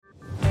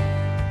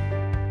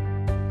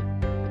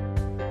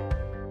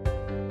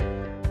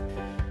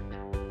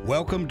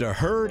Welcome to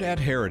Heard at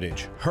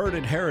Heritage. Heard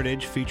at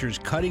Heritage features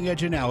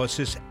cutting-edge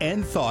analysis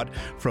and thought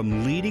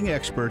from leading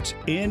experts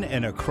in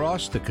and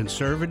across the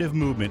conservative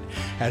movement,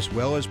 as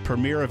well as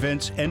premier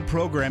events and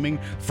programming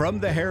from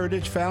the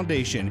Heritage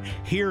Foundation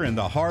here in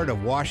the heart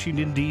of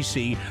Washington,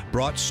 D.C.,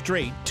 brought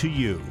straight to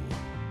you.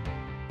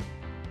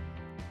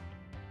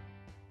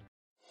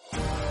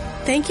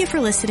 Thank you for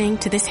listening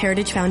to this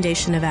Heritage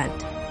Foundation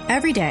event.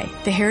 Every day,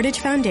 the Heritage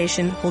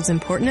Foundation holds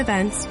important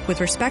events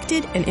with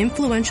respected and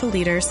influential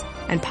leaders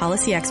and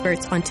policy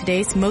experts on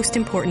today's most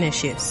important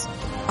issues.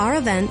 Our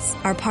events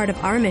are part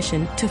of our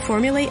mission to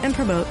formulate and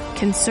promote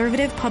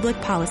conservative public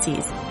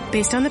policies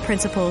based on the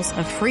principles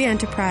of free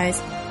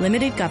enterprise,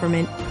 limited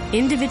government,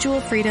 individual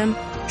freedom,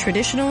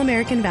 traditional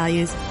American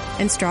values,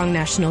 and strong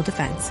national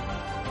defense.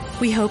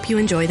 We hope you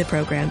enjoy the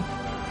program.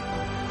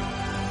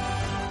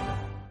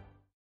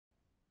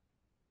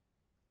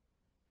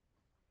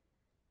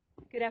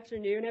 Good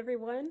afternoon,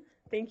 everyone.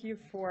 Thank you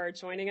for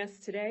joining us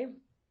today.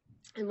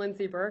 I'm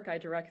Lindsay Burke. I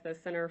direct the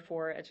Center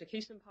for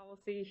Education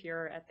Policy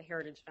here at the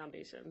Heritage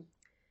Foundation.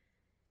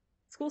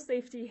 School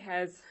safety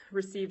has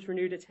received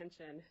renewed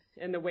attention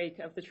in the wake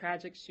of the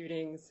tragic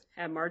shootings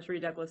at Marjorie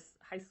Douglas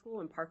High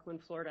School in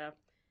Parkland, Florida,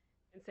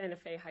 and Santa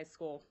Fe High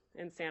School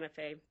in Santa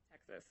Fe,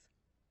 Texas.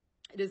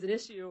 It is an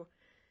issue,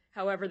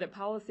 however, that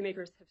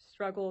policymakers have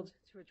struggled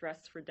to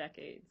address for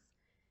decades,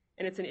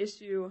 and it's an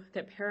issue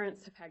that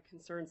parents have had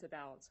concerns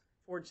about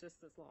for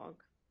just as long.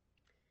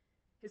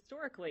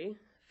 Historically,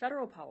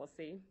 federal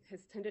policy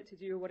has tended to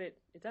do what it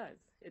does.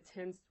 It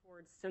tends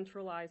towards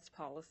centralized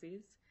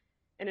policies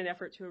in an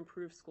effort to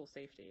improve school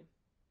safety,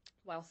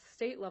 while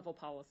state-level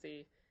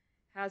policy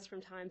has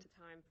from time to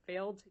time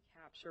failed to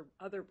capture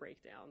other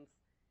breakdowns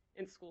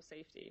in school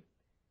safety,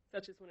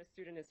 such as when a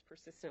student is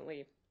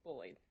persistently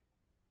bullied.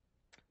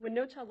 When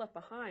No Child Left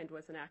Behind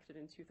was enacted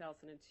in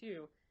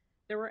 2002,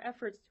 there were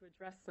efforts to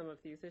address some of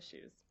these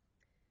issues.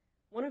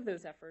 One of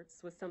those efforts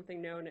was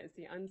something known as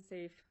the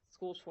unsafe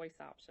school choice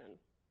option.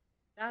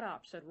 That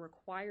option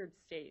required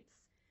states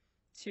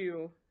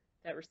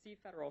that receive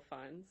federal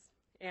funds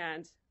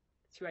and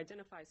to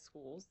identify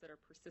schools that are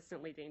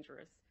persistently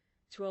dangerous,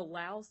 to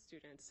allow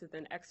students to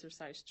then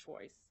exercise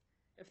choice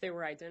if they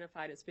were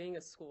identified as being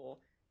a school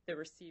that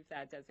received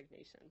that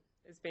designation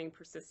as being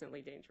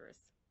persistently dangerous,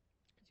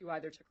 due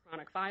either to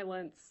chronic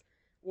violence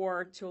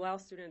or to allow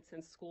students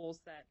in schools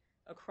that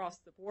across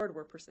the board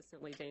were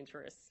persistently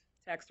dangerous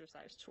to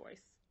exercise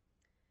choice.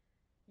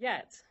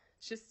 Yet,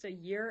 just a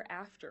year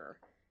after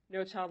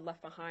No Child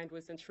Left Behind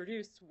was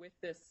introduced with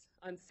this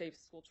unsafe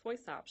school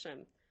choice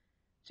option,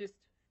 just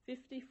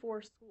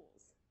 54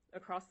 schools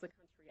across the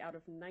country out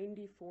of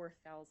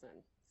 94,000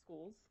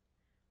 schools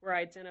were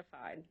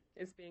identified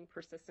as being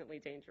persistently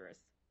dangerous,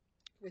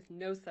 with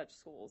no such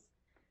schools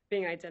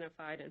being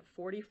identified in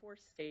 44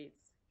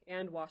 states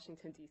and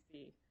Washington,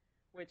 D.C.,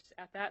 which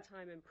at that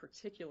time in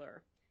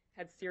particular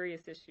had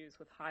serious issues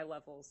with high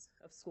levels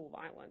of school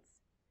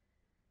violence.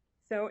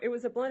 So it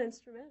was a blunt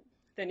instrument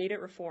that needed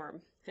reform,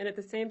 and at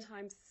the same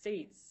time,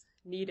 states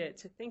needed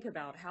to think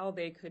about how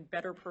they could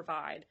better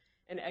provide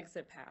an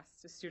exit path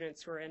to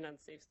students who are in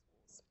unsafe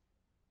schools.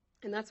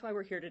 And that's why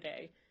we're here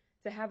today,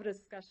 to have a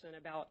discussion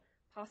about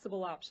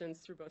possible options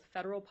through both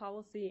federal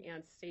policy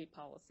and state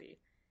policy,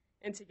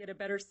 and to get a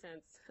better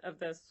sense of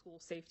the school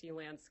safety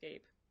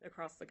landscape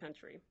across the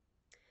country.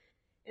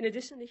 In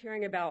addition to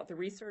hearing about the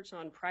research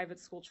on private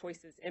school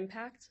choice's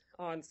impact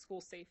on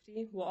school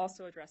safety, we'll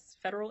also address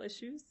federal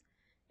issues,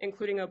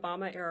 including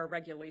Obama-era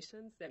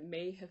regulations that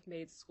may have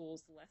made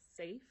schools less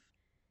safe,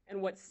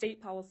 and what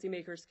state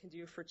policymakers can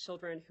do for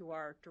children who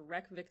are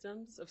direct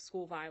victims of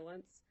school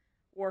violence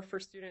or for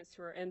students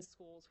who are in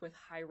schools with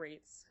high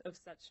rates of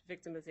such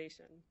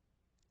victimization.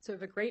 So we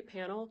have a great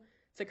panel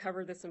to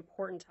cover this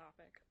important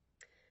topic.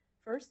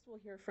 First, we'll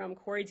hear from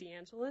Corey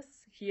DeAngelis.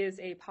 He is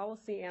a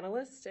policy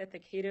analyst at the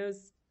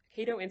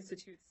Cato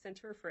Institute's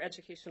Center for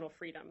Educational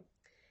Freedom.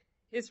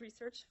 His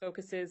research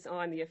focuses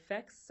on the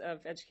effects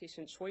of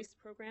education choice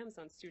programs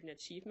on student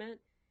achievement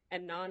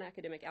and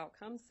non-academic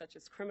outcomes such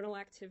as criminal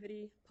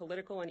activity,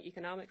 political and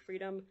economic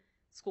freedom,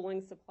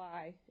 schooling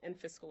supply, and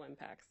fiscal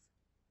impacts.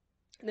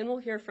 And then we'll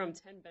hear from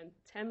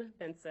Tim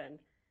Benson,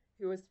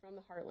 who is from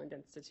the Heartland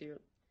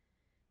Institute.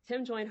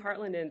 Tim joined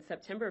Heartland in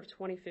September of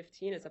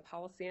 2015 as a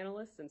policy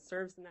analyst and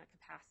serves in that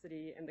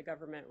capacity in the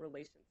Government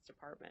Relations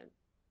Department.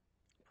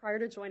 Prior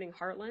to joining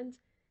Heartland,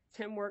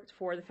 Tim worked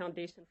for the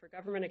Foundation for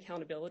Government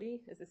Accountability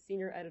as a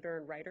senior editor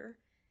and writer,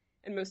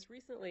 and most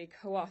recently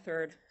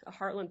co-authored a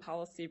Heartland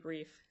policy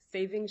brief,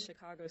 Saving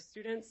Chicago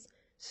Students,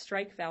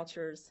 Strike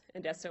Vouchers,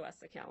 and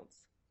SOS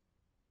Accounts.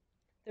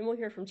 Then we'll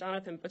hear from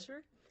Jonathan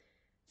Butcher.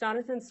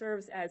 Jonathan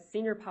serves as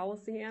Senior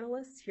Policy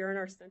Analyst here in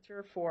our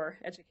Center for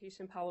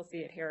Education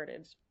Policy at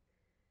Heritage.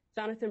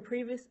 Jonathan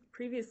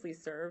previously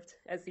served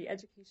as the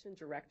Education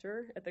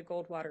Director at the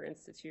Goldwater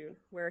Institute,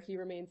 where he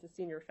remains a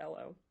Senior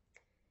Fellow.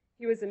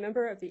 He was a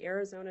member of the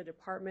Arizona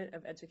Department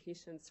of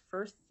Education's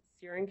first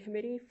steering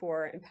committee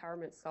for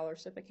empowerment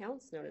scholarship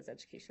accounts, known as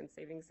Education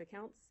Savings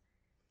Accounts,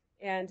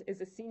 and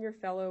is a Senior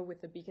Fellow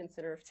with the Beacon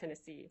Center of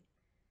Tennessee.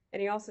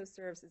 And he also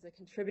serves as a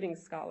contributing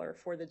scholar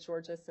for the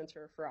Georgia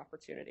Center for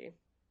Opportunity.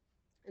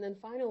 And then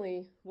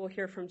finally, we'll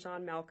hear from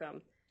John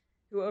Malcolm,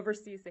 who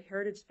oversees the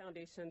Heritage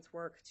Foundation's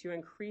work to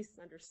increase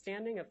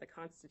understanding of the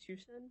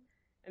Constitution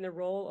and the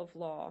role of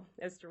law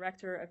as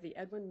director of the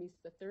Edwin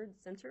Meese III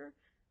Center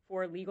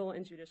for Legal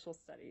and Judicial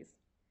Studies.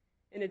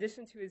 In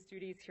addition to his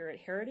duties here at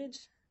Heritage,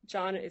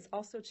 John is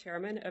also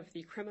chairman of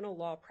the Criminal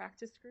Law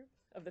Practice Group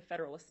of the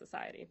Federalist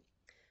Society.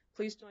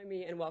 Please join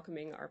me in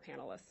welcoming our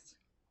panelists.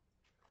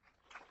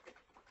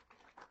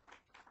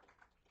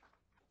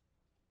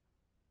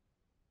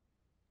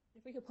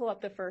 If we could pull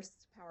up the first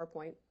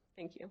PowerPoint,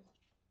 thank you.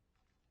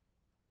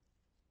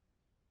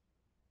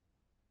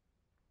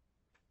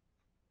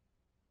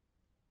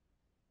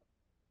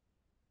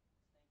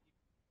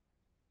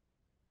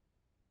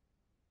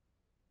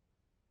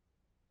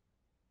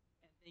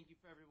 Thank you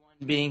for everyone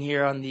being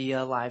here on the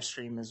live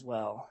stream as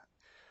well.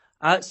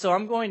 So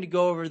I'm going to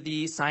go over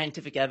the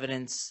scientific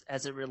evidence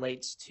as it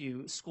relates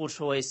to school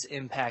choice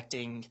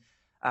impacting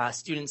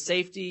student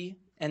safety,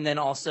 and then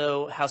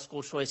also how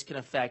school choice can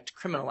affect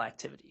criminal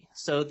activity.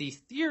 So the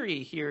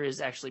theory here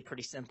is actually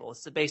pretty simple.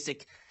 It's the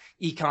basic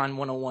Econ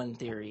 101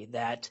 theory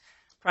that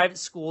private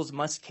schools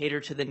must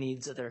cater to the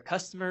needs of their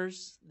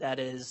customers, that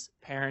is,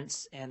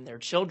 parents and their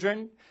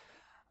children.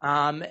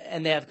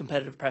 And they have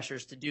competitive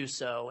pressures to do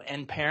so.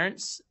 And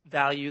parents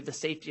value the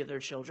safety of their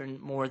children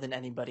more than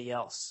anybody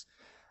else.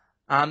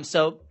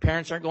 So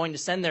parents aren't going to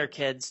send their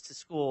kids to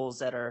schools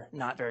that are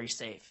not very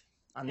safe.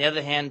 On the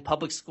other hand,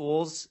 public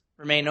schools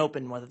remain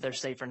open whether they're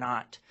safe or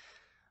not.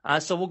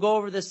 So we'll go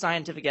over this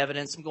scientific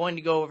evidence. I'm going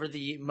to go over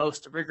the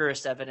most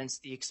rigorous evidence,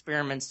 the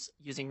experiments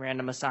using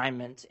random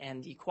assignment,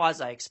 and the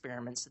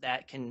quasi-experiments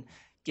that can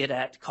get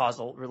at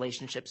causal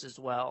relationships as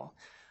well.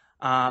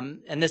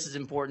 And this is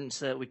important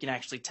so that we can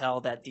actually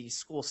tell that the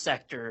school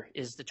sector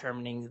is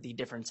determining the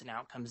difference in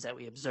outcomes that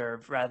we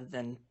observe rather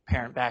than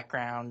parent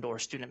background or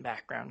student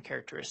background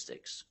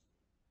characteristics.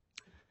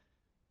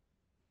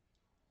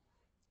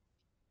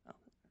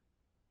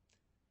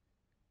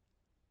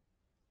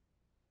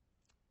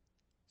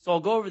 So I'll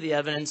go over the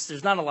evidence.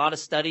 There's not a lot of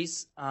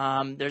studies.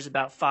 There's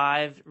about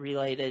 5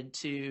 related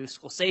to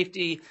school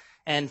safety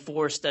and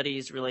 4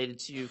 studies related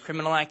to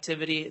criminal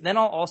activity. Then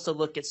I'll also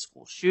look at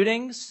school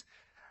shootings.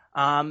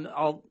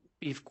 I'll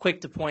be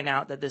quick to point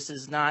out that this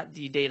is not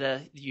the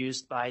data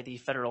used by the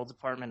Federal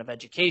Department of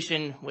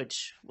Education,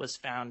 which was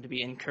found to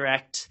be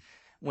incorrect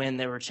when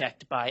they were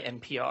checked by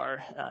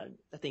NPR.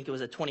 I think it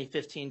was a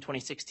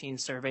 2015-2016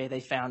 survey. They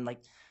found like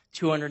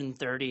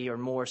 230 or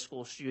more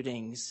school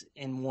shootings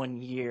in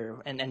 1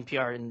 year, and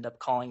NPR ended up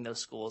calling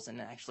those schools,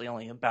 and actually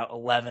only about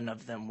 11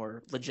 of them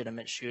were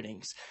legitimate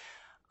shootings.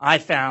 I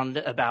found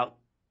about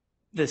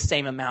the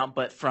same amount,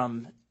 but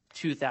from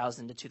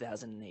 2000 to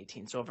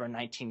 2018, so over a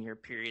 19-year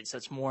period. So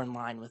it's more in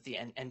line with the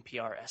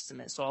NPR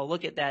estimate. So I'll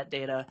look at that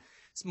data.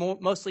 It's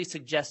mostly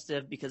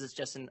suggestive because it's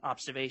just an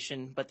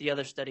observation, but the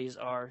other studies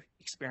are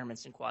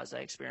experiments and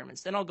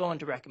quasi-experiments. Then I'll go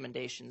into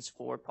recommendations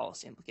for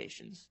policy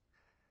implications.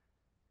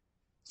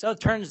 So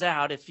it turns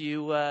out if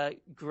you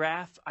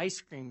graph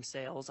ice cream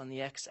sales on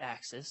the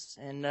x-axis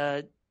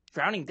and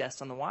drowning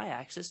deaths on the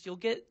y-axis, you'll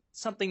get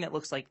something that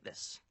looks like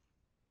this.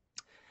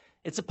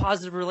 It's a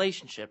positive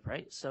relationship,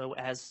 right? So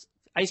as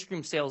ice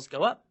cream sales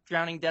go up,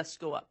 drowning deaths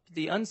go up.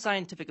 The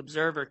unscientific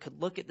observer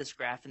could look at this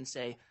graph and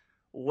say,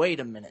 wait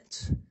a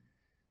minute.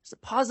 There's a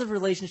positive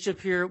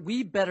relationship here.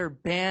 We better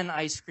ban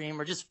ice cream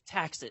or just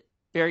tax it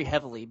very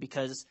heavily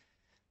because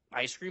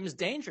ice cream is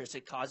dangerous.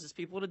 It causes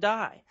people to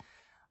die.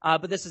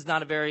 But this is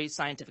not a very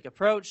scientific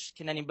approach.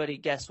 Can anybody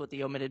guess what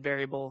the omitted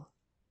variable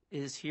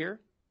is here?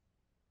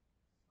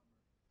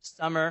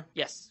 Summer,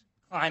 yes.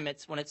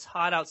 Climate. When it's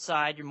hot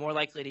outside, you're more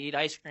likely to eat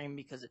ice cream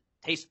because it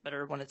tastes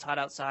better when it's hot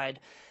outside.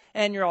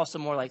 And you're also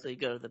more likely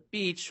to go to the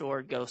beach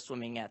or go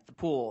swimming at the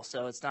pool.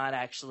 So it's not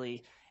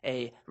actually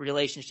a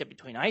relationship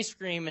between ice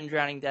cream and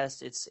drowning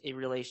deaths. It's a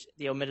relation.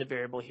 The omitted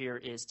variable here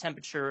is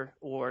temperature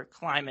or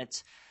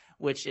climate,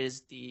 which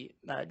is the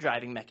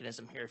driving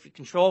mechanism here. If you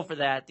control for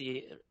that,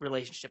 the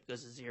relationship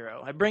goes to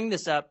 0. I bring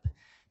this up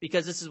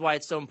because this is why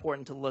it's so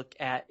important to look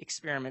at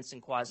experiments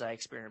and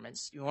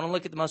quasi-experiments. You want to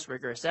look at the most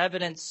rigorous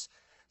evidence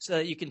so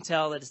that you can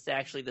tell that it's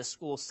actually the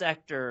school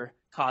sector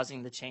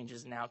causing the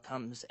changes in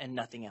outcomes and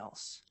nothing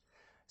else.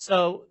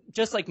 So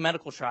just like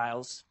medical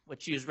trials,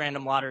 which use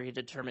random lottery to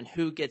determine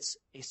who gets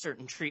a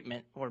certain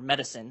treatment or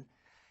medicine,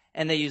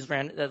 and they use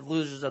the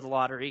losers of the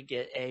lottery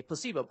get a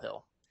placebo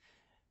pill.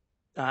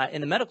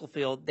 In the medical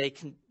field,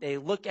 they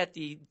look at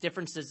the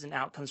differences in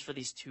outcomes for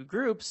these two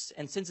groups,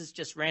 and since it's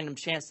just random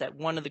chance that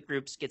one of the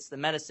groups gets the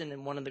medicine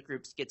and one of the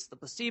groups gets the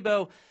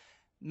placebo,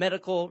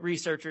 medical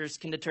researchers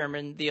can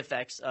determine the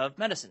effects of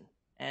medicine,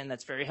 and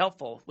that's very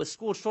helpful. With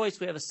school choice,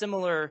 we have a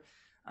similar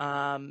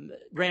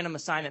random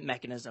assignment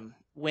mechanism.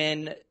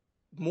 When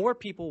more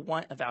people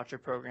want a voucher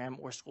program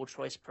or school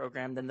choice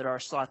program than there are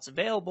slots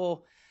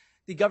available,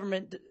 the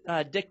government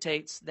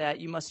dictates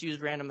that you must use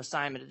random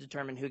assignment to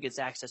determine who gets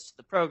access to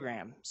the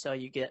program. So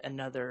you get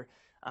another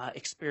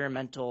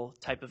experimental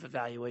type of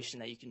evaluation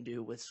that you can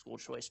do with school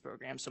choice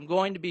programs. So I'm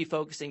going to be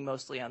focusing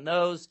mostly on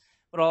those,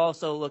 but I'll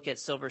also look at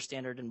silver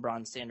standard and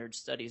bronze standard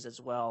studies as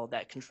well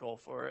that control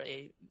for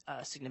a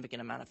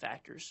significant amount of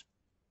factors.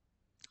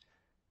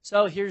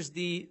 So here's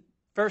the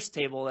first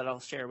table that I'll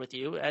share with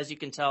you. As you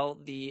can tell,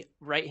 the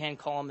right-hand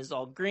column is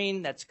all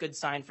green. That's a good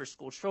sign for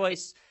school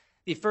choice.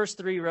 The first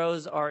 3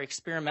 rows are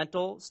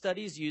experimental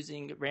studies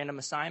using random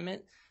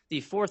assignment.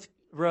 The fourth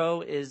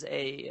row is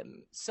a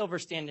silver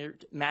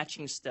standard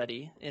matching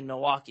study in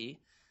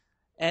Milwaukee.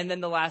 And then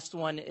the last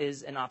one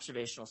is an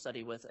observational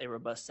study with a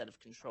robust set of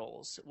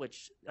controls,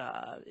 which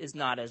is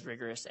not as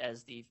rigorous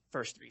as the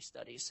first 3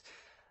 studies.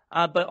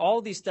 But all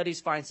of these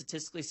studies find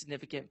statistically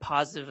significant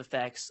positive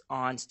effects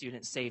on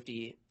student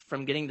safety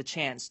from getting the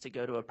chance to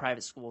go to a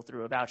private school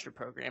through a voucher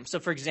program. So,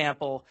 for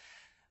example,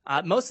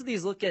 most of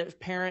these look at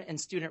parent and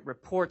student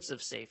reports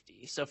of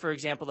safety. So, for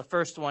example, the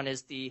first one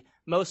is the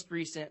most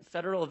recent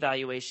federal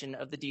evaluation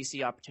of the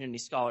DC Opportunity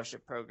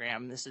Scholarship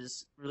Program. This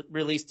is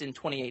released in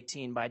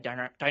 2018 by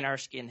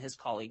Dynarski and his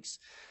colleagues.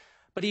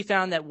 But he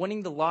found that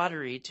winning the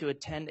lottery to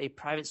attend a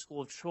private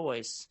school of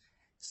choice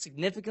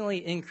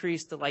significantly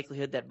increased the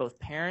likelihood that both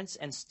parents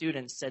and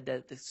students said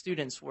that the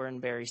students were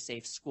in very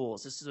safe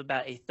schools. This is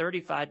about a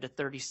 35 to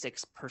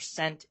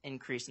 36%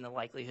 increase in the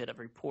likelihood of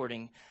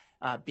reporting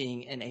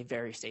being in a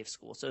very safe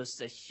school. So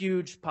it's a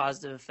huge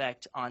positive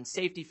effect on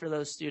safety for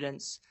those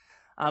students.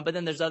 But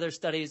then there's other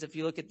studies. If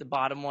you look at the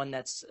bottom one,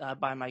 that's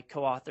by my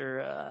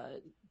co-author,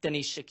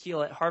 Denise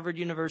Shakil at Harvard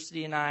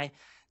University and I.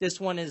 This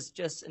one is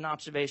just an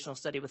observational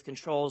study with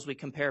controls. We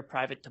compare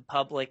private to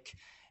public,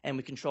 and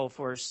we control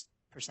for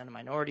percent of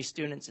minority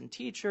students and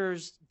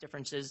teachers,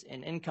 differences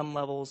in income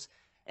levels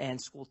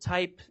and school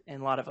type,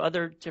 and a lot of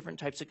other different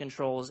types of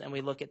controls. And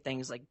we look at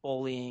things like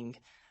bullying,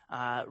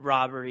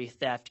 robbery,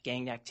 theft,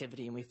 gang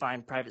activity, and we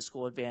find private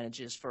school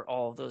advantages for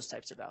all of those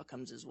types of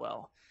outcomes as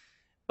well.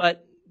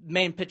 But the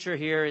main picture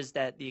here is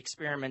that the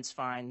experiments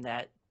find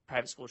that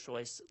private school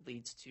choice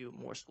leads to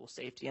more school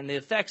safety. And the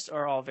effects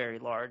are all very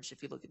large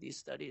if you look at these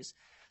studies.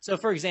 So,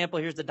 for example,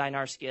 here's the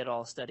Dynarski et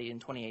al. Study in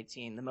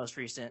 2018, the most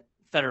recent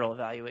federal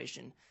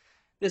evaluation.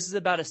 This is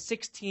about a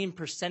 16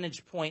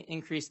 percentage point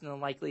increase in the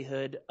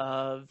likelihood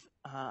of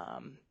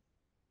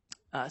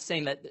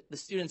saying that the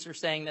students are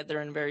saying that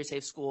they're in very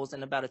safe schools,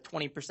 and about a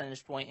 20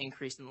 percentage point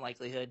increase in the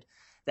likelihood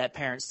that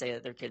parents say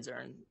that their kids are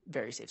in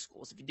very safe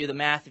schools. If you do the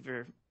math, if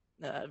you're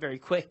very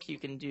quick, you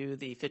can do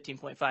the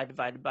 15.5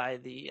 divided by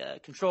the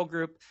control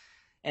group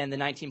and the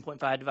 19.5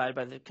 divided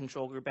by the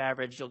control group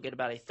average. You'll get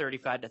about a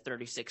 35 to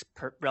 36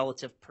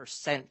 relative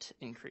percent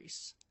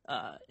increase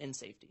in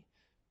safety.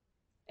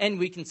 And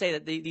we can say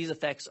that these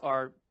effects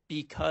are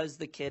because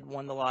the kid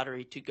won the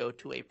lottery to go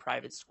to a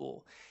private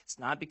school. It's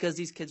not because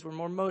these kids were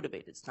more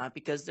motivated. It's not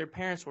because their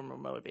parents were more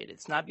motivated.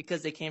 It's not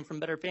because they came from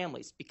better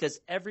families, because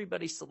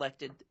everybody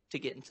selected to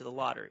get into the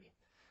lottery.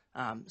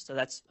 So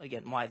that's,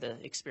 again, why the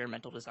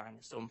experimental design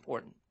is so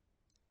important.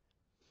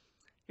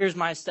 Here's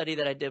my study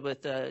that I did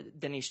with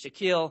Denise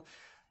Shakil.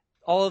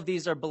 All of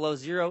these are below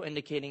 0,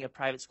 indicating a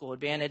private school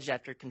advantage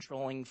after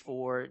controlling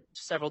for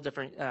several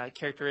different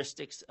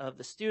characteristics of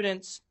the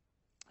students.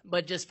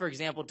 But just for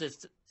example,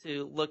 just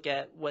to look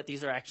at what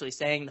these are actually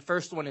saying, the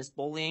first one is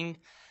bullying.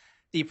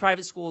 The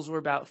private schools were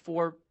about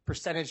 4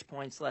 percentage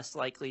points less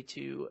likely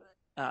to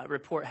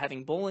report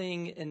having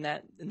bullying in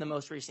the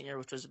most recent year,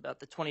 which was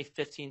about the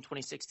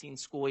 2015-2016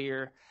 school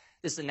year.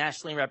 This is a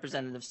nationally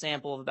representative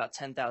sample of about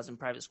 10,000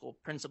 private school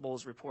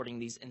principals reporting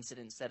these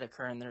incidents that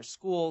occur in their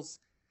schools.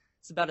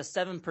 It's about a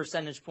 7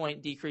 percentage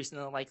point decrease in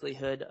the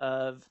likelihood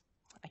of,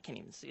 I can't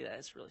even see that,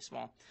 it's really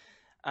small,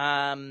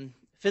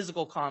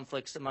 physical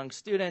conflicts among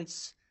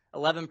students,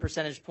 11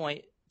 percentage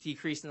point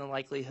decrease in the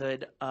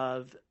likelihood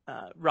of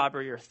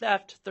robbery or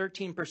theft,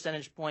 13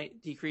 percentage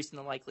point decrease in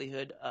the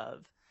likelihood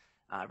of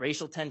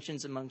racial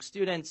tensions among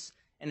students,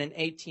 and an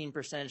 18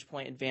 percentage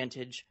point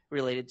advantage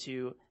related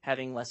to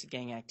having less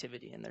gang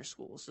activity in their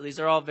schools. So these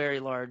are all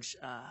very large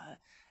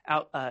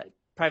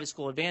private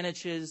school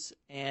advantages,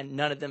 and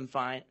none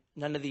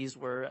of these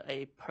were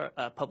a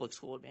public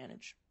school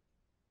advantage.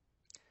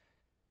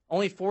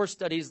 Only 4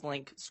 studies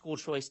link school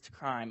choice to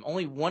crime.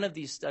 Only one of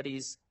these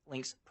studies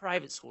links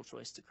private school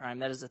choice to crime.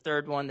 That is the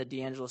third one, the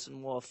DeAngelis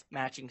and Wolf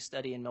matching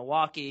study in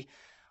Milwaukee.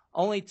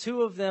 Only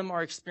 2 of them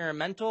are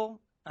experimental,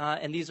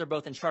 and these are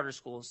both in charter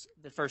schools,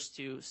 the first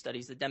 2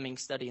 studies, the Deming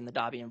study and the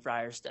Dobby and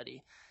Fryer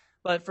study.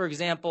 But for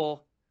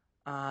example,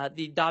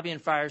 the Dobby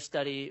and Fryer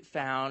study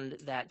found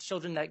that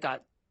children that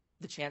got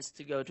the chance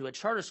to go to a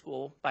charter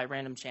school by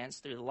random chance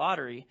through the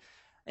lottery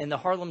in the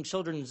Harlem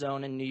Children's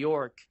Zone in New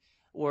York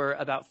were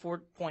about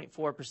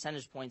 4.4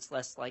 percentage points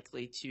less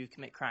likely to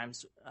commit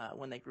crimes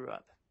when they grew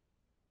up.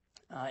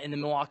 In the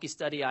Milwaukee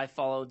study, I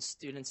followed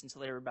students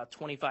until they were about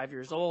 25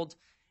 years old,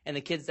 and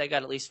the kids that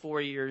got at least 4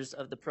 years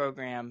of the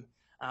program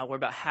were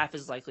about half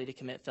as likely to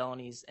commit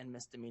felonies and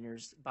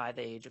misdemeanors by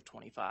the age of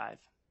 25.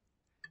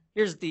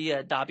 Here's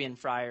the Dobby and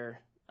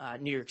Fryer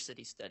New York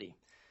City study.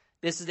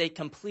 This is a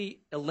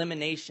complete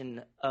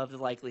elimination of the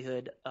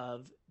likelihood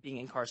of being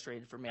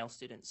incarcerated for male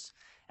students.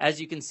 As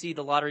you can see,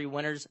 the lottery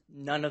winners,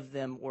 none of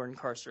them were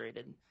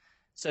incarcerated.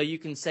 So you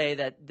can say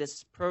that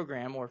this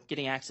program, or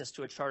getting access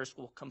to a charter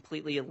school,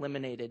 completely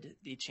eliminated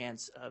the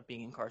chance of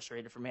being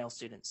incarcerated for male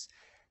students.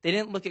 They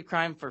didn't look at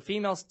crime for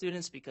female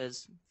students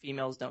because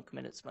females don't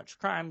commit as much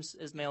crimes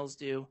as males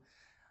do,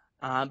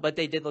 but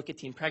they did look at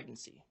teen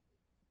pregnancy.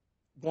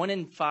 1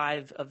 in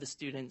 5 of the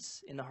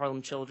students in the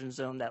Harlem Children's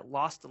Zone that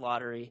lost the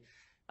lottery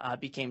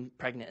became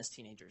pregnant as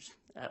teenagers,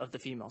 of the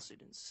female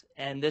students.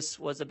 And this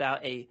was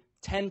about a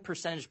 10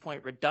 percentage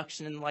point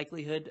reduction in the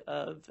likelihood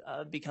of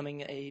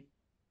becoming a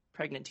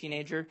pregnant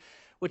teenager,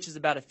 which is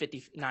about a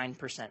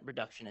 59%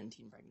 reduction in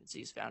teen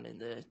pregnancies found in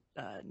the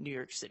New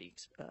York City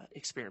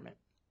experiment.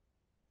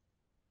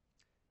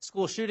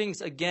 School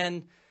shootings,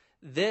 again,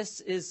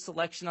 this is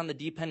selection on the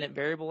dependent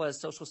variable, as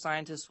social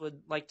scientists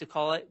would like to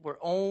call it. We're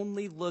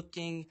only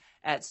looking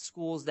at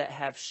schools that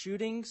have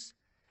shootings.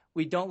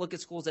 We don't look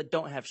at schools that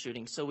don't have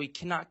shootings, so we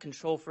cannot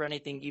control for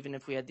anything even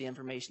if we had the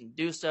information to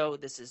do so.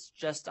 This is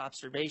just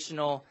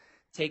observational.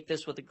 Take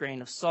this with a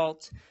grain of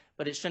salt,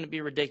 but it shouldn't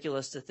be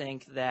ridiculous to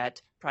think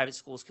that private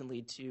schools can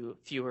lead to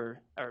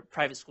fewer, or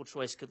private school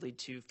choice could lead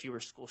to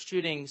fewer school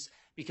shootings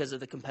because of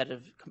the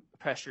competitive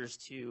pressures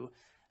to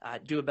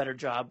do a better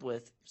job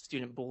with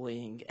student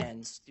bullying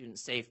and student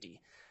safety.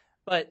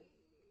 But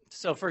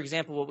so, for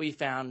example, what we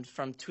found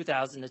from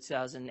 2000 to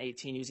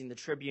 2018 using the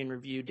Tribune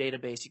Review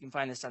database, you can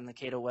find this on the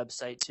Cato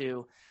website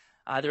too.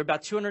 There were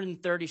about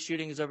 230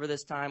 shootings over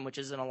this time, which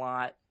isn't a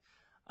lot.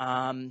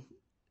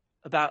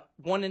 About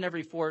 1 in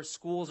every 4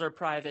 schools are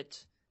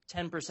private.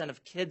 10%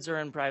 of kids are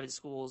in private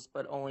schools,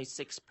 but only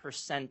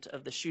 6%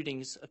 of the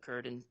shootings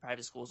occurred in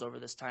private schools over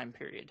this time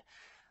period.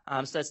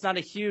 So that's not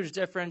a huge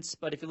difference,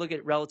 but if you look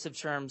at relative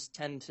terms,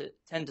 10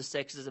 to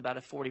 6 is about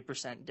a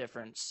 40%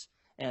 difference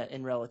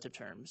in relative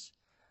terms.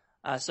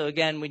 So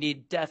again, we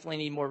definitely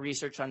need more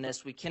research on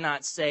this. We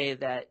cannot say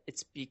that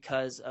it's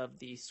because of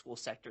the school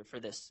sector for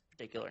this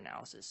particular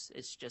analysis.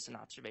 It's just an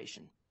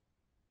observation.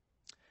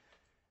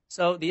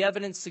 So the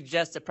evidence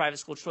suggests that private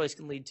school choice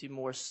can lead to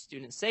more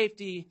student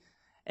safety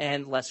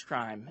and less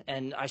crime.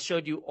 And I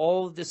showed you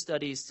all of the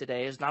studies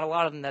today. There's not a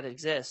lot of them that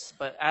exist,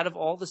 but out of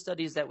all the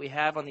studies that we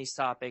have on these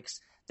topics,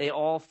 they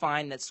all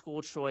find that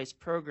school choice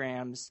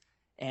programs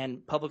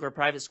and public or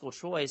private school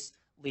choice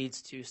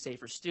leads to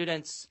safer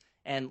students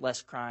and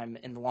less crime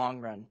in the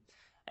long run.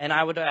 And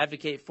I would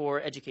advocate for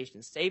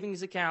education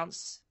savings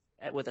accounts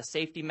with a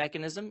safety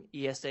mechanism,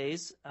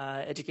 ESAs,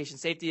 education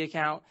safety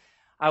account.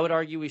 I would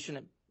argue we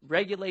shouldn't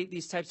regulate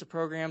these types of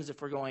programs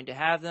if we're going to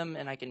have them,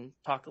 and I can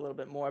talk a little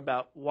bit more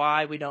about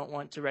why we don't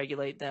want to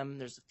regulate them.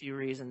 There's a few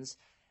reasons.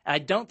 I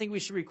don't think we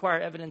should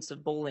require evidence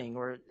of bullying,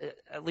 or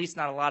at least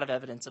not a lot of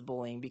evidence of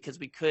bullying, because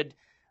we could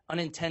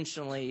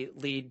unintentionally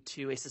lead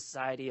to a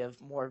society of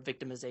more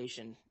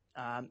victimization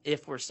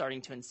if we're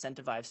starting to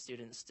incentivize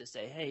students to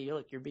say, hey,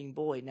 look, you're being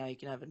bullied, now you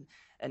can have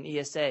an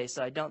ESA.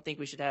 So I don't think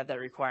we should have that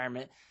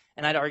requirement.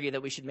 And I'd argue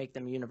that we should make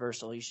them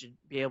universal. You should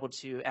be able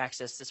to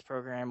access this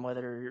program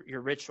whether you're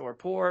rich or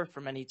poor,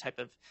 from any type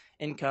of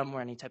income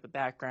or any type of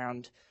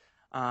background.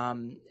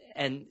 And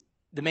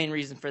the main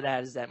reason for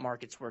that is that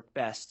markets work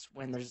best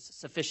when there's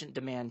sufficient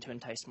demand to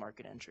entice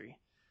market entry.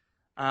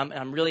 And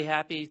I'm really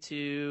happy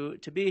to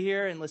be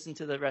here and listen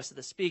to the rest of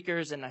the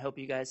speakers, and I hope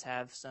you guys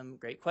have some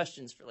great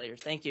questions for later.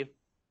 Thank you.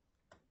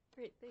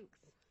 Great, thanks.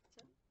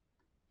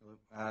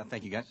 Hello.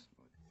 Thank you, guys.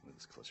 Move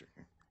this closer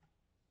here.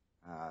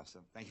 So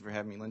thank you for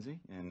having me, Lindsay,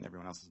 and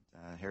everyone else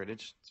at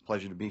Heritage. It's a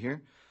pleasure to be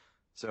here.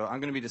 So I'm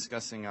going to be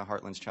discussing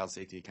Heartland's Child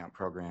Safety Account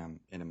program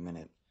in a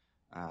minute.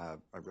 I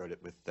wrote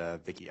it with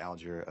Vicki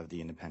Alger of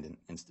the Independent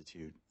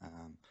Institute.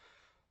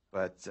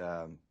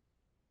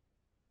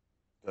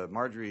 The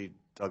Marjorie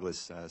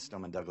Douglas,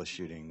 Stoneman Douglas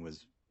shooting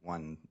was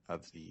one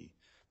of the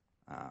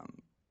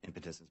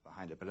impetuses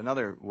behind it. But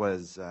another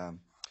was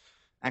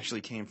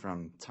actually came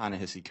from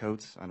Ta-Nehisi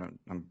Coates.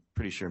 I'm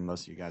pretty sure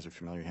most of you guys are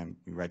familiar with him.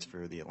 He writes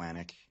for The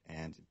Atlantic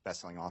and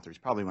best-selling author. He's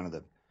probably one of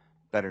the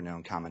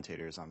better-known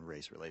commentators on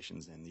race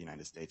relations in the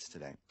United States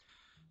today.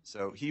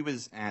 So he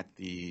was at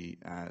the,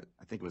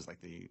 I think it was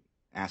like the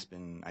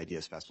Aspen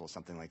Ideas Festival,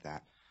 something like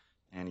that.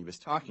 And he was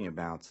talking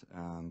about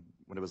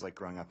what it was like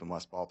growing up in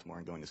West Baltimore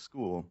and going to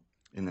school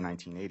in the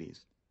 1980s.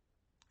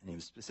 And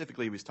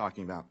he was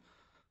talking about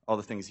all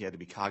the things he had to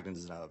be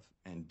cognizant of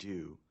and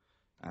do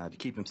to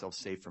keep himself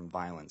safe from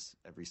violence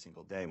every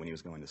single day when he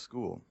was going to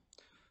school.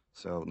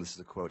 So this is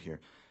a quote here.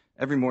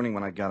 Every morning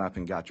when I got up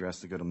and got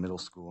dressed to go to middle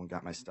school and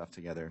got my stuff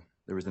together,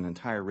 there was an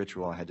entire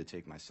ritual I had to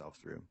take myself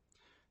through.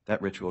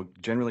 That ritual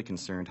generally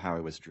concerned how I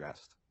was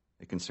dressed.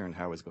 It concerned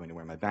how I was going to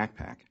wear my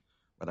backpack,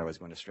 whether I was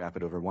going to strap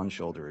it over one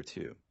shoulder or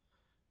two.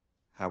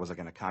 How was I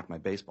going to cock my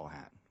baseball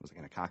hat? Was I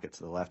going to cock it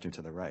to the left or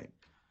to the right?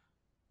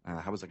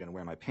 How was I going to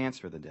wear my pants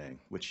for the day?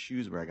 Which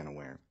shoes were I going to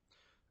wear?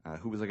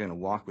 Who was I going to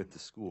walk with to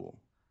school?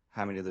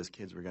 How many of those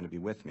kids were going to be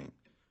with me?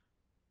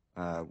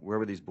 Where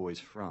were these boys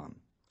from?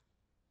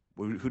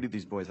 Who did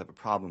these boys have a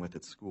problem with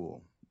at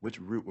school? Which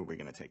route were we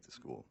going to take to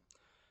school?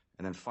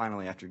 And then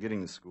finally, after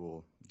getting to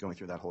school, going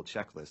through that whole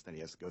checklist that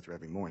he has to go through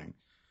every morning,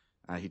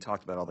 he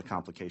talked about all the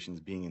complications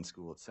being in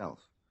school itself.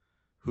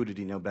 Who did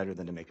he know better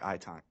than to make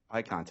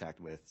eye contact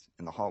with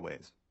in the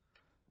hallways?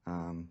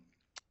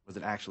 Was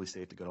it actually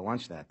safe to go to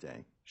lunch that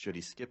day? Should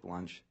he skip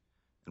lunch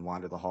and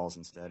wander the halls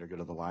instead or go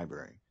to the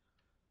library?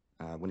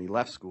 When he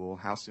left school,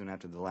 how soon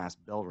after the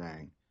last bell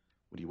rang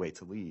would he wait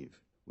to leave?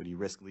 Would he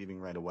risk leaving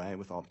right away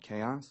with all the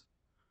chaos?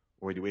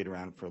 Or would he wait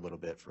around for a little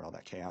bit for all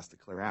that chaos to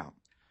clear out?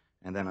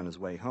 And then on his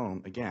way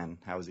home, again,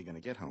 how is he going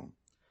to get home?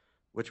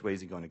 Which way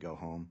is he going to go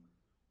home?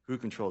 Who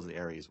controls the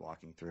area he's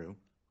walking through?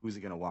 Who's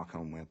he going to walk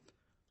home with?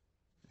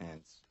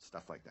 And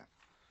stuff like that.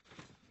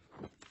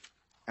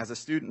 As a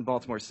student in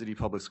Baltimore City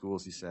Public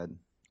Schools, he said,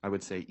 I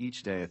would say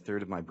each day a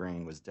third of my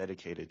brain was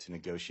dedicated to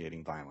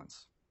negotiating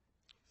violence.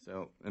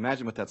 So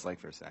imagine what that's like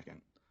for a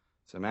second.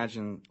 So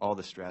imagine all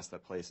the stress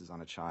that places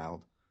on a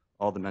child,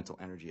 all the mental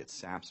energy it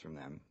saps from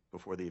them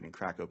before they even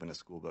crack open a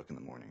school book in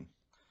the morning.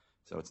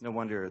 So it's no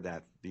wonder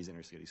that these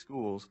inner city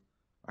schools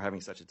are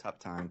having such a tough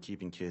time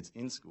keeping kids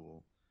in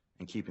school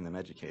and keeping them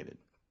educated.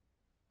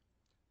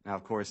 Now,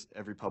 of course,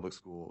 every public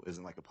school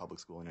isn't like a public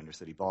school in inner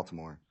city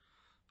Baltimore,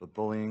 but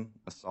bullying,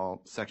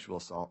 assault, sexual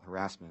assault,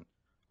 harassment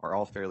are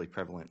all fairly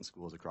prevalent in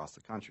schools across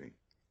the country.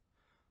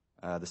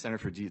 The Center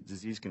for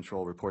Disease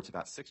Control reports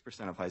about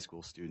 6% of high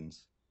school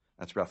students,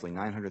 that's roughly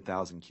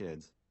 900,000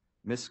 kids,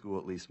 miss school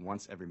at least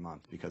once every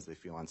month because they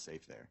feel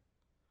unsafe there.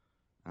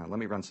 Let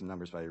me run some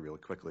numbers by you real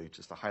quickly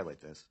just to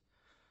highlight this.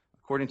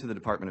 According to the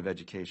Department of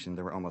Education,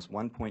 there were almost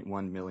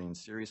 1.1 million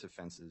serious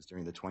offenses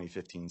during the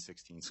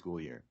 2015-16 school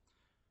year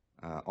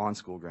on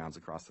school grounds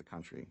across the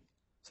country.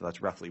 So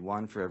that's roughly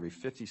 1 for every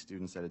 50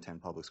 students that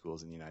attend public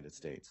schools in the United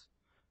States.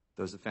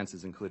 Those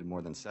offenses included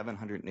more than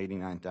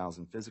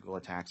 789,000 physical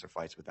attacks or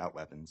fights without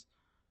weapons,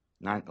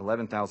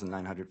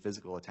 11,900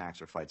 physical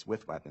attacks or fights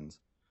with weapons,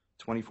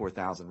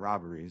 24,000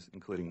 robberies,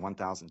 including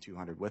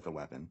 1,200 with a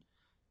weapon,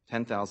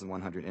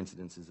 10,100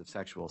 incidences of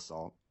sexual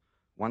assault,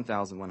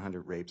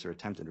 1,100 rapes or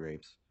attempted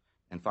rapes,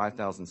 and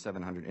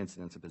 5,700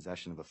 incidents of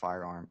possession of a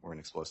firearm or an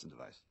explosive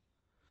device.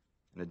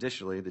 And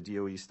additionally, the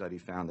DOE study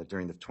found that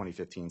during the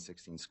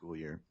 2015-16 school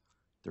year,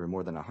 there were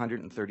more than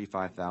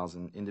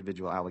 135,000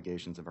 individual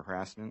allegations of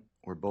harassment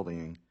or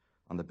bullying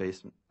on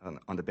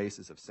the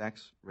basis of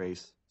sex,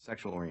 race,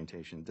 sexual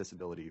orientation,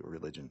 disability, or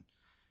religion.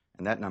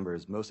 And that number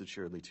is most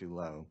assuredly too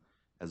low,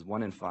 as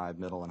 1 in 5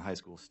 middle and high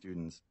school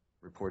students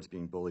reports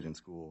being bullied in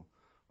school,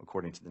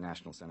 according to the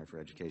National Center for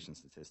Education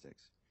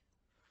Statistics.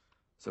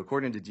 So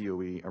according to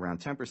DOE, around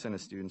 10%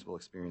 of students will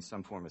experience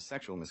some form of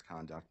sexual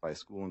misconduct by a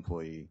school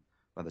employee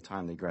by the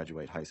time they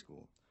graduate high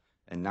school,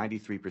 and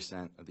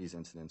 93% of these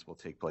incidents will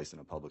take place in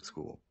a public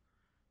school.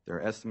 There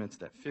are estimates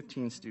that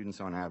 15 students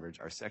on average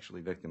are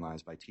sexually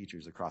victimized by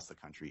teachers across the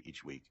country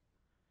each week.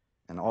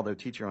 And although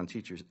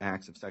teacher-on-teacher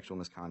acts of sexual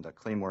misconduct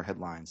claim more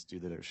headlines due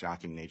to their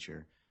shocking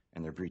nature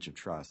and their breach of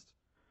trust,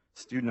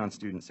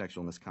 student-on-student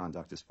sexual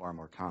misconduct is far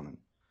more common.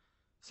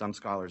 Some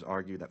scholars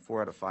argue that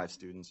 4 out of 5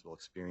 students will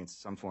experience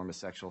some form of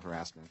sexual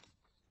harassment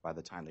by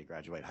the time they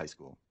graduate high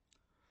school.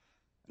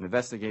 An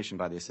investigation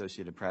by the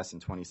Associated Press in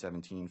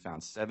 2017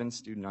 found 7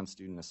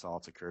 student-on-student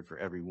assaults occurred for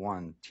every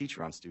 1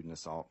 teacher-on-student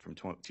assault from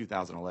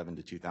 2011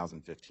 to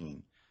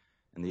 2015.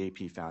 And the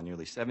AP found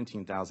nearly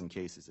 17,000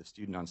 cases of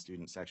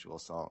student-on-student sexual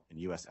assault in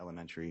U.S.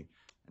 elementary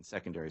and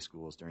secondary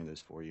schools during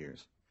those 4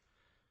 years.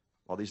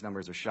 While these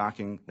numbers are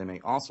shocking, they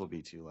may also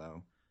be too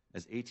low,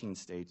 as 18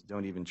 states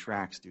don't even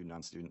track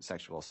student-on-student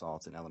sexual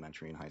assaults in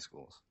elementary and high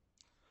schools.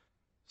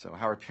 So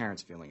how are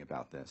parents feeling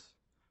about this?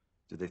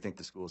 Do they think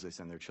the schools they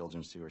send their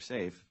children to are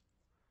safe?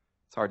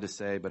 It's hard to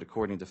say, but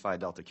according to Phi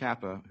Delta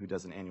Kappa, who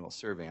does an annual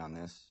survey on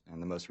this,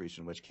 and the most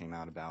recent which came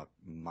out about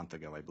a month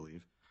ago, I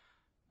believe,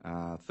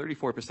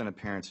 34% of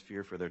parents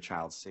fear for their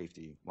child's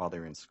safety while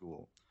they're in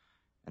school,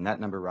 and that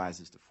number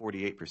rises to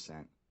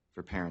 48%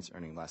 for parents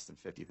earning less than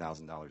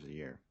 $50,000 a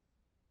year.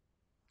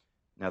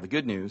 Now, the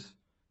good news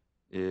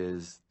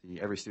is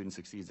the Every Student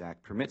Succeeds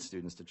Act permits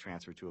students to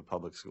transfer to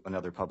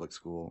another public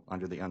school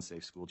under the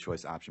unsafe school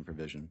choice option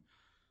provision,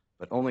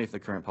 but only if the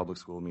current public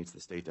school meets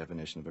the state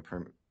definition of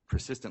a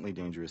persistently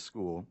dangerous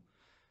school.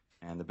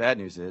 And the bad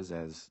news is,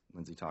 as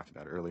Lindsay talked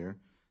about earlier,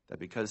 that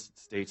because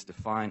states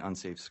define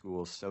unsafe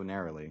schools so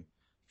narrowly,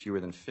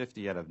 fewer than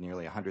 50 out of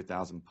nearly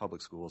 100,000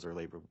 public schools are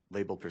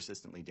labeled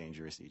persistently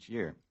dangerous each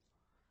year.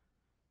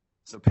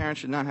 So parents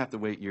should not have to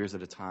wait years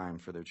at a time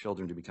for their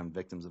children to become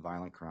victims of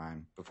violent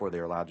crime before they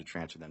are allowed to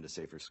transfer them to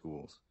safer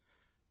schools.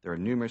 There are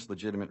numerous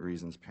legitimate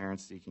reasons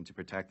parents seeking to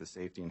protect the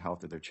safety and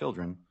health of their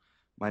children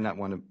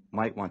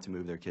might want to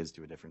move their kids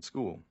to a different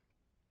school.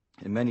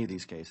 In many of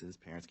these cases,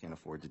 parents can't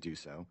afford to do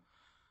so,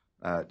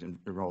 to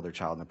enroll their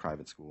child in a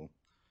private school,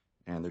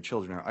 and their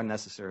children are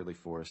unnecessarily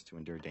forced to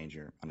endure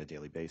danger on a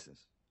daily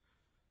basis.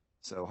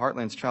 So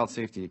Heartland's Child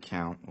Safety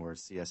Account, or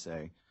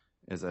CSA,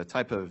 is a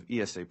type of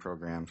ESA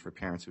program for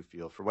parents who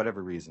feel, for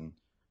whatever reason,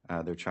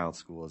 their child's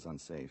school is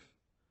unsafe.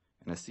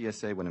 And a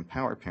CSA would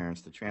empower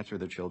parents to transfer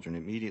their children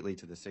immediately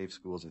to the safe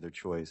schools of their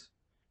choice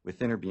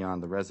within or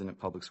beyond the resident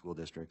public school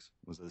districts,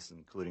 this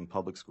including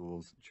public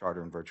schools,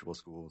 charter and virtual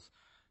schools,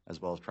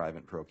 as well as private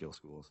and parochial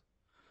schools.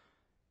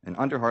 And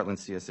under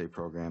Heartland's CSA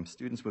program,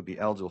 students would be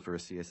eligible for a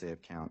CSA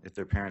account if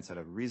their parents had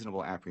a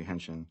reasonable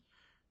apprehension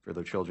for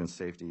their children's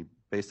safety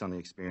based on the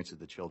experience of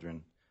the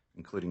children,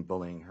 including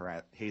bullying,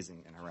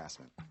 hazing, and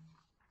harassment.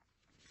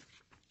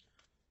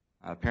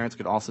 Parents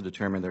could also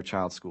determine their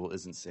child's school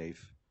isn't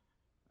safe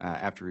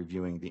after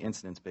reviewing the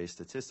incidence-based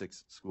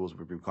statistics schools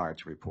would be required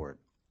to report.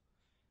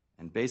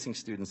 And basing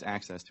students'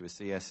 access to a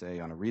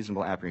CSA on a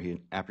reasonable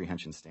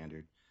apprehension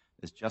standard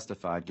is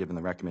justified given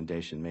the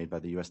recommendation made by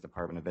the U.S.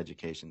 Department of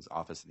Education's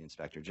Office of the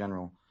Inspector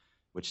General,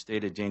 which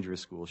stated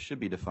dangerous schools should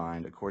be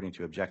defined according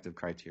to objective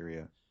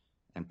criteria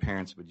and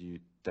parents would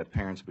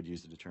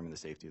use to determine the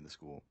safety of the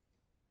school.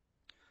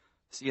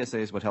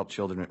 CSAs would help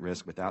children at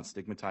risk without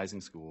stigmatizing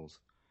schools,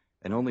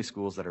 and only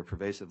schools that are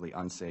pervasively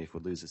unsafe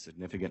would lose a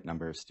significant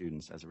number of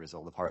students as a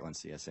result of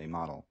Heartland's CSA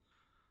model.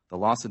 The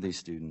loss of these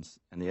students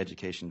and the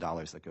education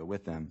dollars that go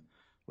with them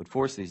would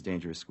force these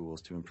dangerous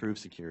schools to improve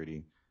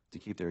security to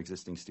keep their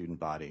existing student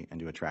body and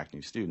to attract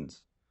new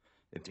students.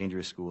 If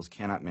dangerous schools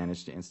cannot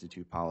manage to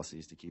institute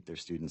policies to keep their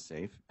students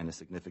safe and a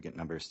significant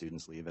number of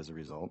students leave as a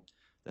result,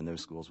 then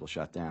those schools will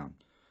shut down.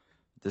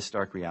 This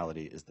stark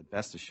reality is the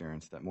best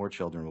assurance that more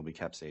children will be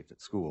kept safe at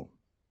school.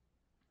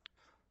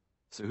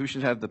 So who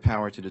should have the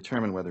power to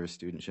determine whether a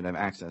student should have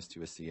access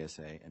to a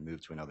CSA and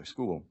move to another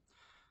school?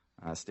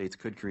 States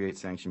could create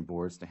sanction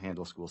boards to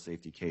handle school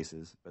safety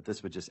cases, but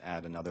this would just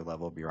add another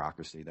level of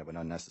bureaucracy that would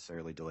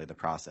unnecessarily delay the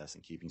process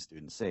in keeping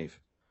students safe.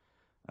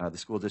 The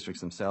school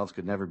districts themselves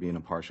could never be an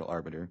impartial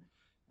arbiter,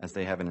 as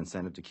they have an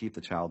incentive to keep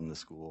the child in the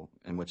school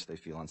in which they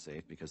feel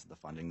unsafe because of the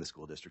funding the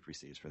school district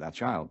receives for that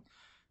child.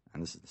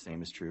 And this is the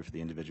same is true for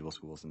the individual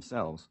schools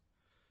themselves.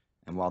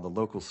 And while the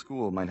local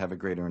school might have a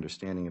greater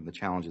understanding of the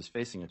challenges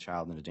facing a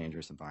child in a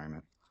dangerous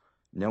environment,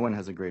 no one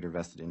has a greater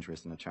vested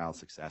interest in a child's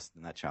success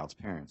than that child's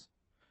parents,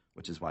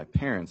 which is why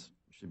parents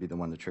should be the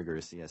one to trigger a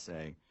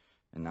CSA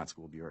and not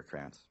school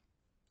bureaucrats.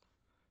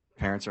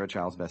 Parents are a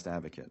child's best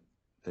advocate.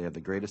 They have the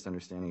greatest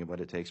understanding of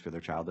what it takes for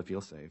their child to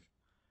feel safe,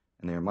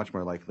 and they are much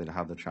more likely to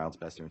have the child's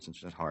best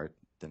interests at heart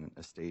than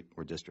a state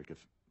or district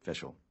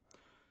official.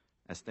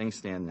 As things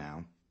stand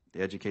now,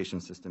 the education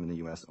system in the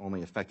U.S.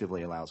 only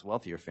effectively allows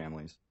wealthier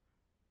families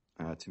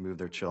to move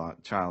their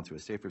child to a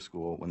safer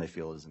school when they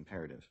feel it is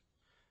imperative.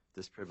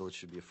 This privilege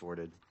should be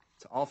afforded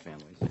to all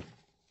families,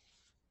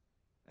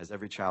 as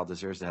every child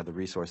deserves to have the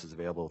resources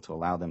available to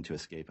allow them to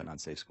escape an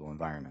unsafe school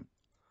environment.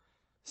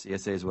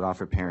 CSAs would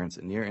offer parents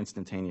a near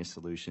instantaneous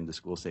solution to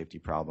school safety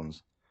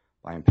problems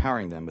by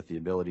empowering them with the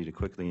ability to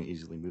quickly and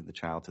easily move the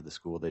child to the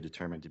school they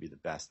determine to be the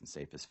best and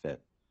safest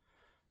fit.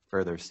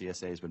 Further,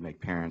 CSAs would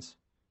make parents,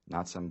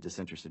 not some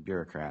disinterested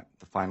bureaucrat,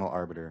 the final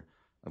arbiter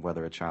of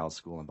whether a child's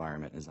school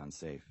environment is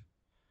unsafe.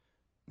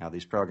 Now,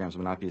 these programs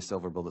would not be a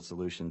silver bullet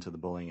solution to the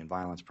bullying and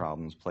violence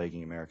problems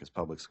plaguing America's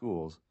public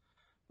schools,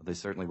 but they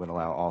certainly would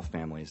allow all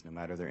families, no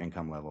matter their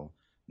income level,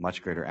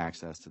 much greater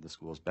access to the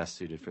schools best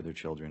suited for their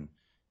children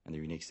and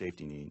their unique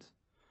safety needs.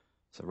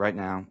 So right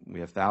now,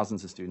 we have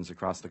thousands of students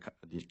across the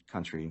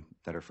country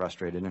that are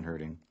frustrated and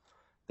hurting.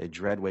 They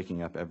dread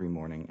waking up every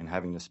morning and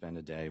having to spend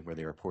a day where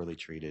they are poorly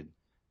treated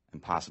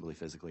and possibly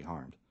physically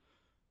harmed.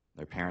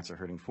 Their parents are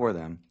hurting for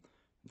them.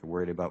 They're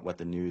worried about what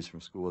the news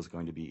from school is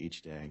going to be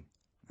each day,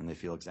 and they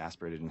feel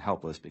exasperated and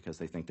helpless because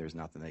they think there's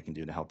nothing they can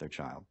do to help their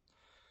child.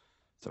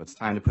 So it's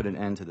time to put an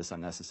end to this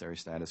unnecessary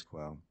status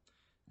quo,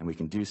 and we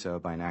can do so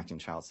by enacting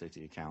child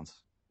safety accounts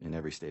in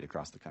every state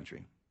across the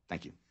country.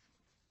 Thank you.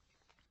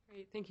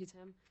 Great, thank you,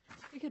 Tim.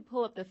 If we could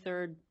pull up the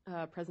third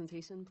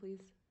presentation,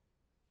 please.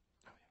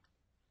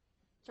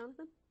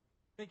 Jonathan?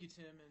 Thank you,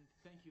 Tim, and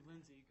thank you,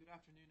 Lindsay. Good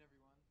afternoon,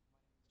 everyone. My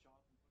name is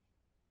Jonathan Butcher.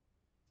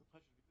 It's a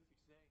pleasure to be with you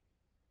today.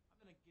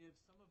 I'm going to give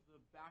some of the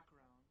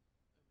background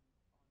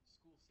on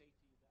school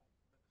safety,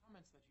 that the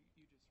comments that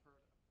you just heard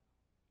about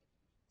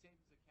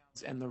savings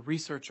accounts and the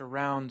research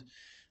around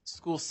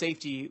school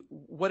safety,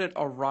 what it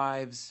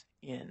arrives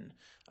in.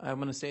 I'm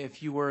going to say a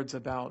few words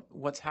about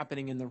what's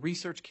happening in the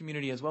research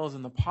community as well as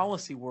in the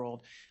policy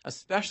world,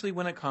 especially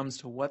when it comes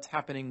to what's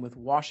happening with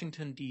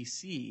Washington,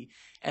 D.C.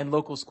 and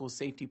local school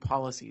safety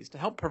policies, to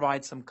help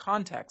provide some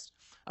context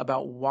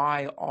about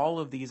why all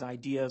of these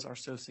ideas are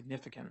so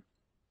significant.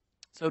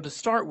 So to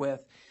start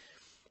with,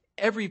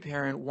 every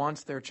parent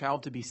wants their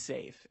child to be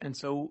safe. And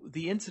so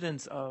the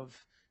incidents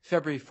of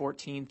February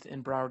 14th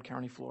in Broward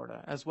County,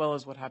 Florida, as well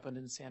as what happened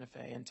in Santa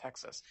Fe in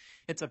Texas,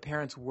 it's a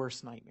parent's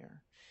worst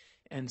nightmare.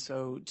 And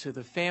so to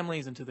the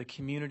families and to the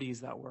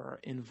communities that were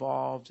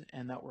involved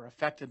and that were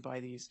affected by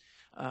these,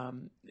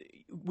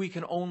 we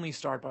can only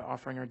start by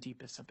offering our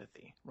deepest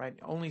sympathy, right?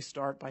 Only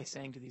start by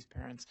saying to these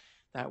parents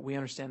that we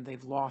understand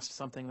they've lost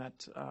something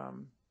that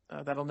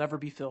that'll never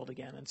be filled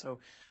again. And so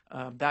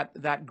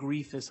that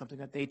grief is something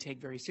that they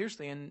take very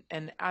seriously.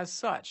 And as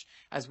such,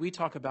 as we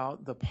talk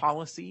about the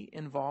policy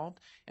involved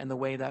and the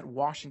way that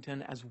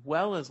Washington as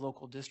well as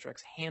local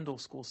districts handle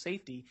school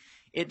safety,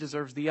 it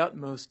deserves the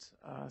utmost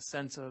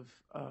sense of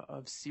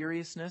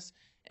seriousness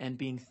and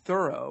being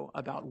thorough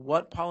about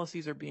what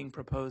policies are being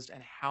proposed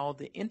and how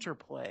the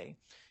interplay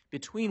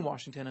between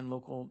Washington and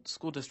local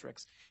school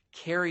districts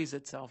carries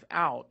itself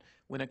out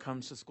when it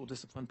comes to school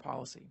discipline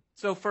policy.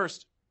 So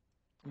first,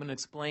 I'm going to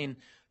explain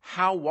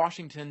how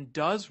Washington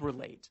does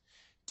relate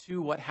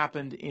to what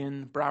happened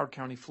in Broward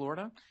County,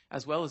 Florida,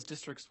 as well as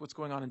what's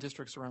going on in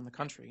districts around the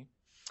country.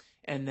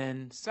 And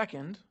then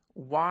second,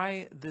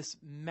 why this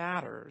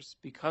matters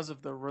because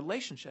of the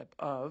relationship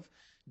of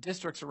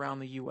districts around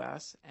the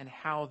U.S. and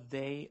how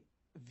they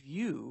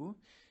view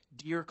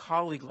Dear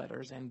Colleague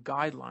letters and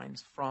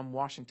guidelines from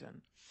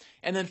Washington.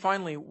 And then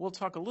finally, we'll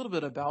talk a little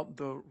bit about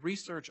the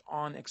research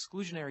on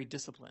exclusionary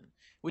discipline,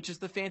 which is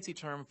the fancy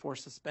term for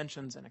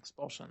suspensions and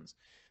expulsions.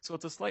 So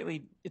it's a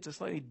slightly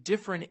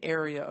different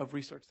area of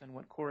research than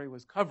what Corey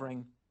was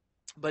covering,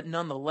 but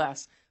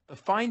nonetheless, the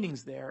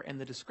findings there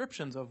and the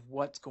descriptions of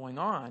what's going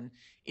on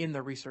in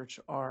the research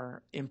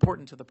are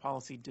important to the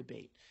policy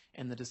debate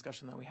and the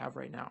discussion that we have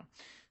right now.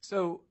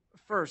 So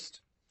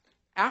first,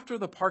 after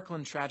the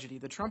Parkland tragedy,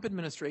 the Trump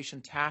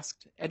administration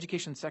tasked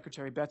Education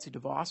Secretary Betsy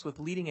DeVos with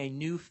leading a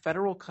new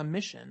federal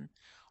commission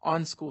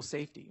on school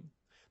safety.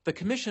 The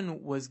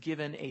commission was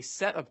given a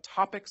set of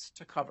topics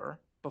to cover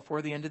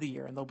before the end of the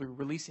year, and they'll be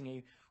releasing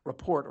a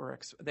report, or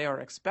they are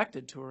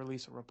expected to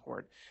release a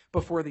report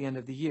before the end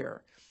of the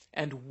year.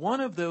 And one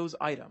of those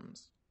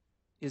items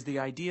is the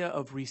idea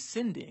of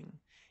rescinding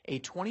a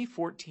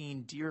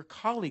 2014 Dear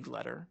Colleague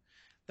letter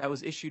that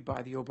was issued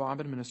by the Obama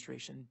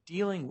administration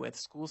dealing with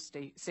school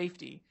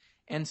safety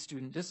and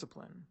student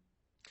discipline.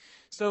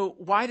 So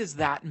why does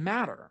that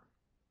matter?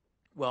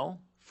 Well,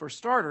 for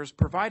starters,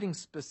 providing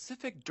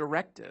specific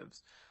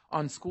directives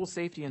on school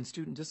safety and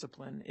student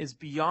discipline is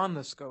beyond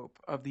the scope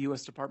of the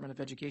U.S. Department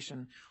of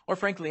Education, or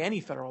frankly,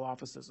 any federal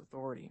office's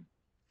authority.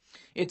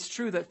 It's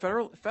true that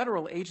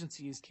federal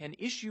agencies can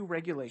issue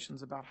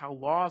regulations about how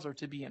laws are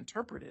to be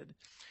interpreted,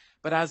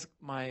 but as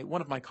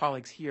one of my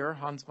colleagues here,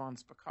 Hans von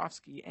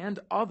Spakovsky, and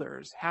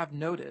others have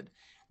noted,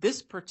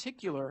 this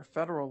particular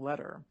federal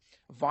letter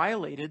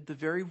violated the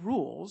very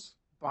rules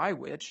by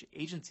which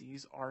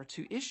agencies are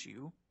to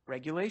issue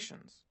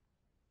regulations.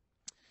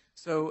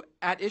 So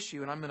at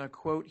issue, and I'm going to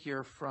quote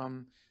here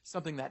from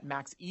something that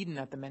Max Eden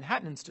at the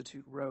Manhattan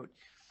Institute wrote,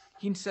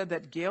 he said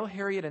that Gail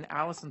Harriet and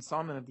Allison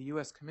Salmon of the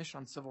U.S. Commission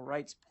on Civil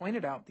Rights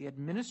pointed out the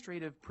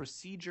Administrative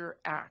Procedure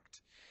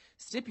Act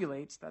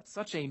stipulates that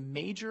such a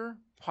major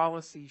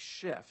policy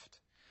shift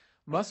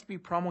must be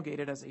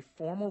promulgated as a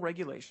formal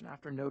regulation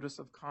after notice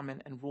of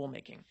comment and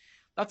rulemaking.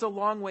 That's a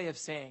long way of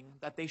saying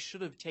that they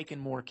should have taken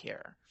more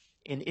care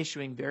in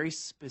issuing very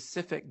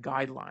specific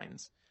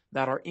guidelines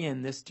that are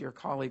in this Dear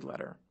Colleague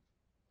letter.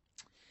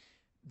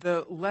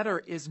 The letter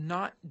is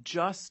not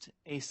just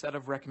a set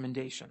of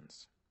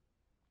recommendations.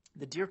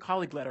 The Dear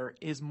Colleague letter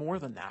is more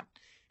than that.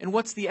 And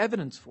what's the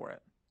evidence for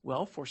it?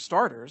 Well, for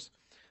starters,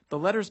 the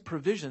letter's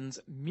provisions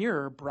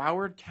mirror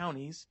Broward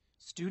County's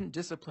student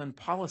discipline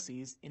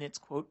policies in its,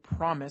 quote,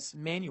 promise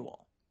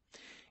manual.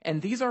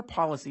 And these are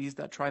policies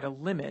that try to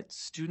limit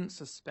student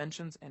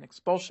suspensions and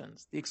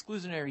expulsions, the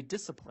exclusionary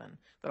discipline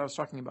that I was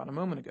talking about a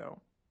moment ago.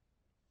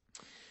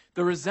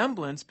 The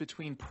resemblance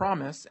between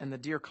Promise and the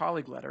Dear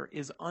Colleague letter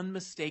is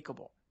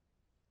unmistakable.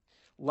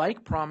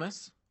 Like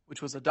Promise,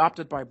 which was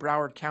adopted by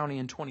Broward County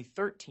in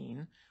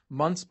 2013,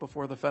 months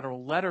before the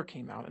federal letter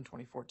came out in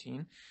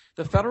 2014,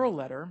 the federal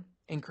letter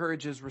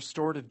encourages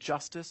restorative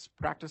justice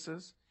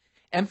practices,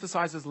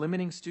 emphasizes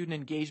limiting student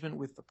engagement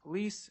with the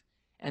police,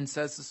 and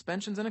says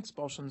suspensions and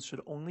expulsions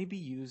should only be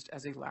used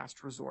as a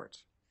last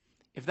resort.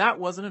 If that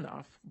wasn't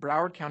enough,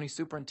 Broward County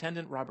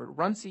Superintendent Robert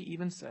Runcie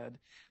even said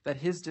that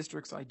his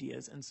district's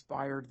ideas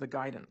inspired the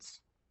guidance.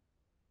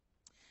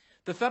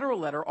 The federal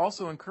letter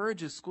also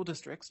encourages school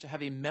districts to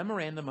have a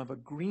memorandum of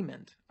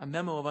agreement, a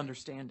memo of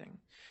understanding,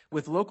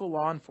 with local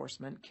law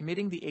enforcement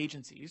committing the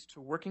agencies to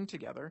working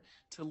together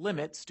to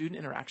limit student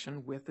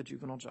interaction with the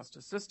juvenile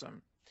justice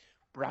system.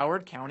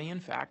 Broward County, in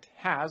fact,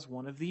 has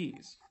one of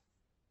these.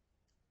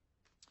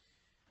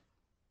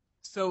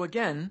 So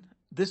again,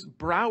 this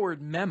Broward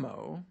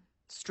memo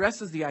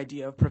stresses the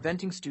idea of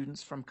preventing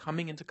students from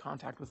coming into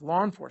contact with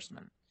law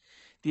enforcement.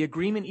 The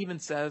agreement even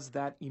says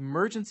that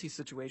emergency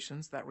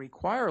situations that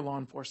require law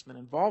enforcement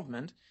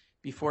involvement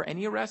before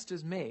any arrest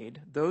is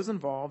made, those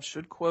involved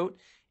should, quote,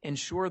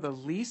 ensure the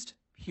least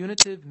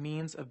punitive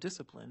means of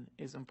discipline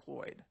is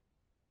employed.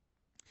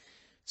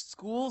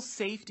 School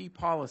safety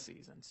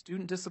policies and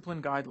student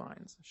discipline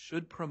guidelines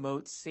should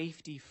promote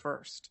safety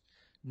first,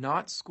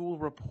 not school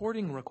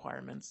reporting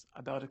requirements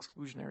about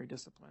exclusionary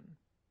discipline.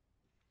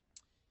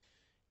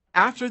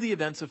 After the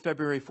events of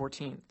February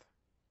 14th,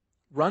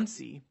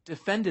 Runcie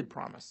defended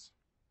Promise.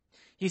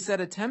 He said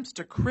attempts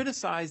to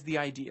criticize the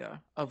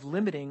idea of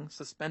limiting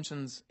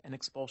suspensions and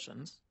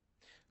expulsions,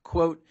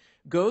 quote,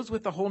 goes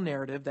with the whole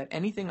narrative that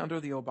anything under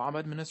the Obama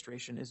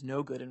administration is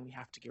no good and we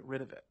have to get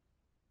rid of it,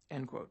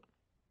 end quote.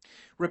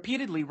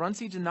 Repeatedly,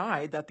 Runcie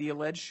denied that the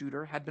alleged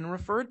shooter had been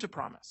referred to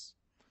Promise.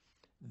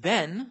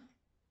 Then,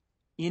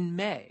 in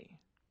May,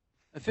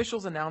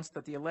 officials announced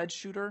that the alleged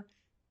shooter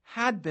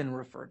had been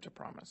referred to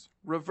Promise,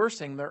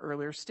 reversing their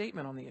earlier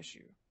statement on the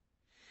issue.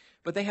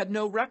 but they had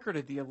no record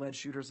of the alleged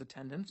shooter's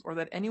attendance or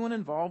that anyone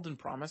involved in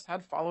Promise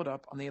had followed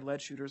up on the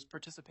alleged shooter's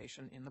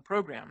participation in the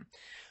program.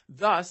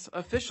 Thus,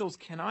 officials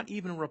cannot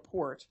even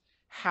report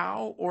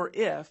how or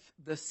if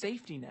the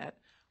safety net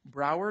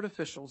Broward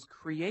officials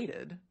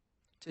created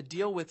to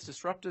deal with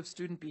disruptive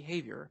student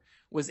behavior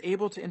was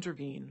able to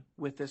intervene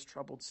with this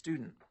troubled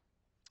student.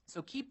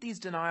 So keep these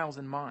denials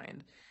in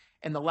mind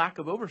and the lack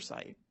of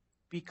oversight,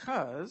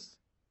 because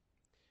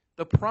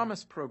the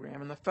Promise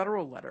program and the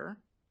federal letter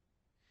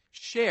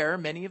share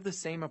many of the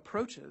same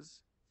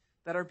approaches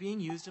that are being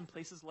used in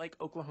places like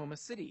Oklahoma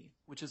City,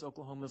 which is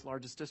Oklahoma's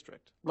largest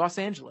district, Los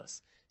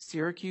Angeles,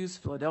 Syracuse,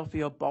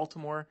 Philadelphia,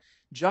 Baltimore,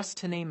 just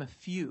to name a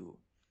few.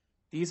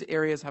 These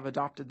areas have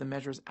adopted the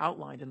measures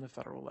outlined in the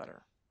federal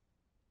letter.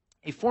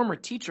 A former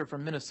teacher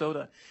from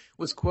Minnesota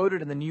was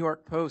quoted in the New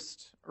York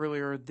Post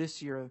earlier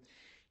this year.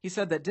 He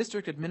said that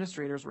district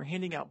administrators were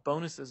handing out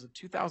bonuses of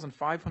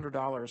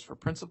 $2,500 for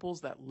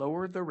principals that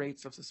lowered the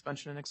rates of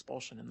suspension and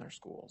expulsion in their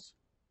schools.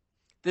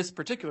 This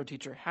particular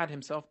teacher had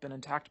himself been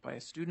attacked by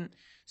a student,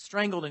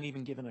 strangled, and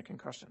even given a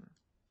concussion.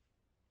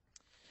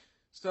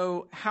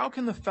 So how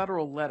can the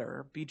federal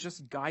letter be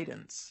just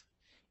guidance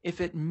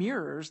if it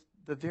mirrors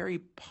the very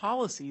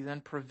policies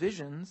and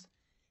provisions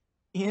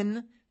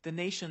in the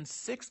nation's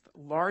 6th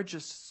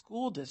largest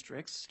school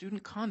district's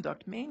student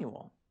conduct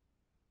manual?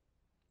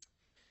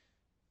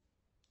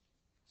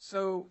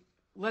 So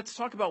let's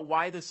talk about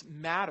why this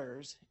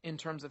matters in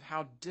terms of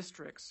how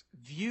districts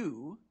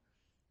view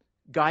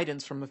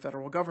guidance from the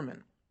federal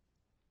government.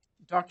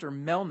 Dr.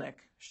 Melnick,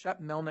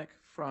 Shep Melnick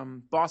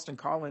from Boston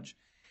College,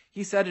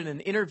 he said in an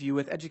interview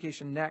with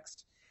Education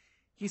Next,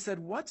 he said,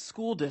 what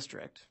school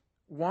district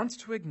wants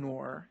to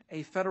ignore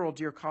a federal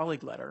Dear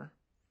Colleague letter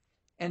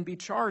and be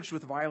charged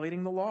with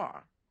violating the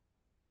law?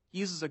 He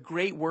uses a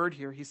great word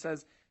here. He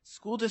says,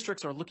 school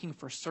districts are looking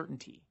for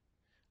certainty,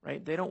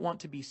 right? They don't want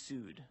to be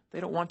sued.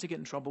 They don't want to get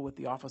in trouble with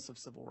the Office of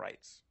Civil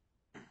Rights.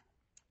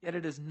 Yet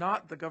it is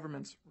not the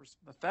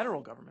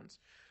federal government's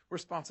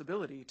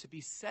responsibility to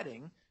be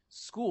setting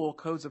school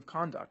codes of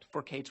conduct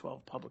for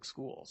K-12 public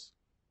schools.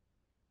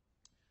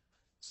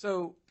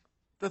 So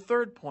the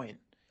third point,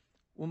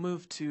 we'll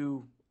move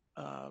to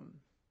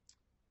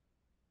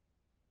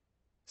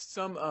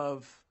some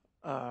of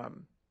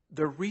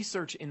the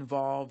research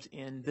involved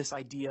in this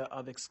idea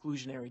of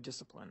exclusionary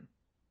discipline.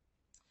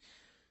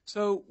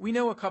 So we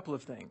know a couple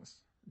of things.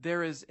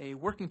 There is a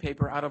working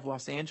paper out of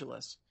Los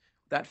Angeles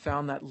that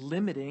found that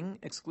limiting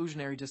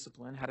exclusionary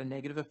discipline had a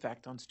negative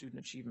effect on student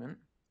achievement.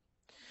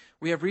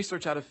 We have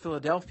research out of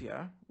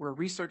Philadelphia where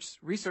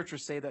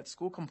researchers say that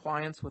school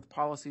compliance with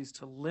policies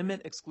to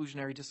limit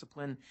exclusionary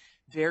discipline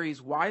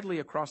varies widely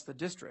across the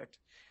district.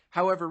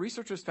 However,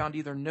 researchers found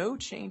either no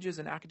changes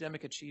in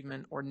academic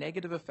achievement or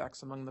negative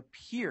effects among the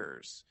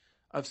peers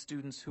of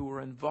students who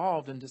were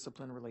involved in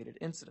discipline-related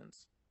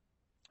incidents.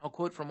 I'll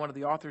quote from one of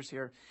the authors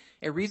here.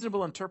 A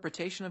reasonable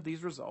interpretation of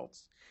these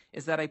results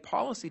is that a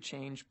policy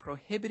change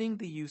prohibiting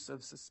the use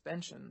of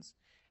suspensions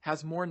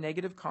has more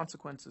negative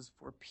consequences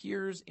for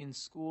peers in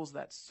schools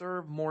that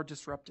serve more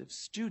disruptive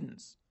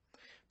students,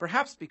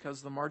 perhaps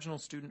because the marginal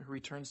student who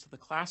returns to the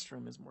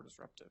classroom is more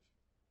disruptive.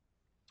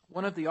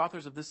 One of the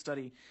authors of this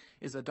study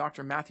is a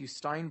Dr. Matthew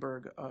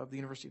Steinberg of the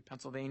University of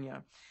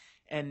Pennsylvania,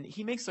 and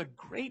he makes a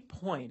great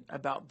point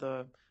about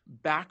the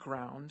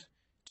background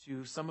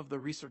to some of the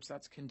research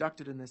that's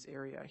conducted in this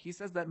area. He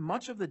says that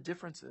much of the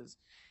differences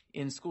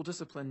in school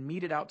discipline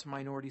meted out to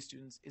minority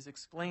students is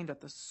explained at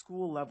the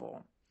school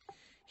level.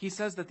 He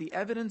says that the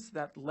evidence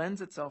that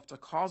lends itself to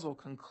causal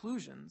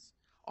conclusions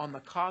on the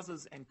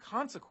causes and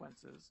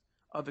consequences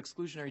of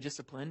exclusionary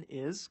discipline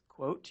is,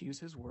 quote, to use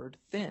his word,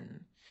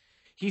 thin.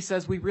 He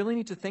says we really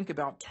need to think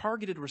about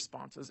targeted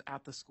responses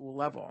at the school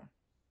level.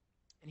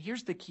 And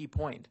here's the key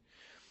point.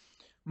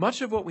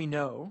 Much of what we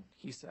know,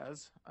 he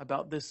says,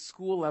 about this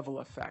school-level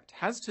effect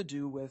has to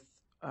do with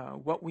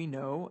what we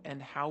know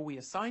and how we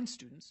assign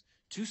students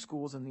to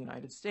schools in the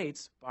United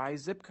States by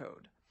zip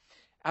code.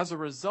 As a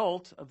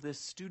result of this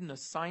student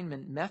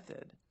assignment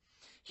method,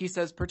 he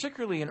says,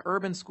 particularly in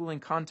urban schooling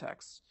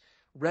contexts,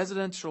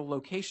 residential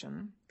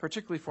location,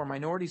 particularly for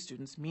minority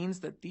students, means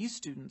that these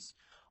students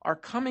are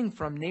coming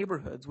from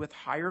neighborhoods with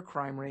higher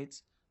crime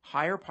rates,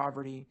 higher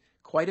poverty,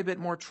 quite a bit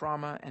more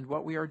trauma, and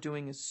what we are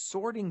doing is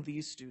sorting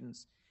these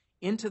students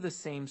into the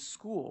same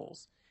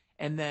schools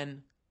and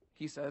then,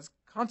 he says,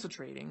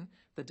 concentrating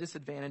the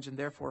disadvantage and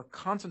therefore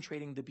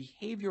concentrating the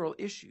behavioral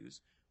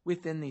issues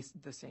within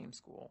the same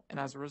school. And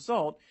as a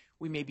result,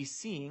 we may be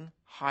seeing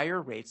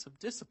higher rates of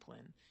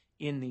discipline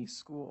in these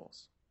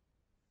schools.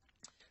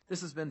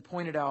 This has been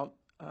pointed out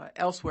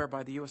elsewhere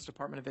by the U.S.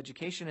 Department of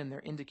Education in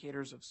their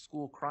indicators of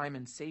school crime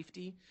and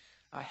safety.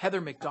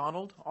 Heather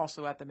McDonald,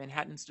 also at the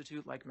Manhattan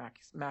Institute, like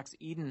Max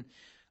Eden,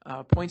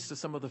 points to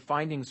some of the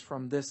findings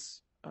from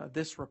this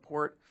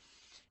report,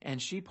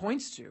 and she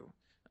points to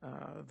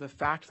the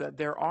fact that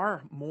there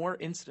are more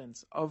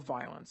incidents of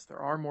violence, there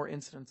are more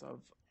incidents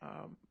of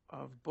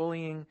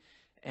bullying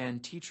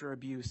and teacher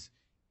abuse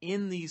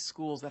in these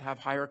schools that have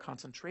higher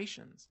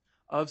concentrations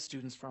of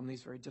students from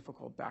these very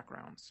difficult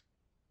backgrounds.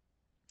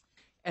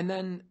 And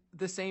then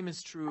the same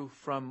is true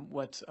from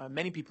what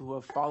many people who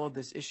have followed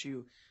this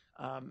issue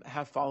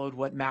have followed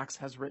what Max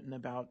has written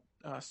about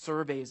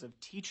surveys of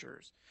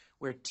teachers,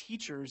 where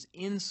teachers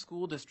in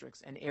school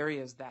districts and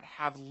areas that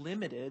have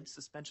limited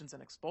suspensions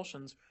and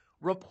expulsions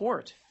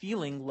report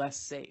feeling less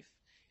safe.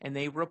 And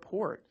they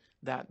report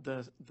that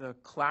the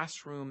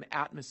classroom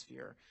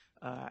atmosphere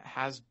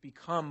has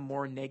become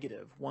more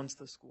negative once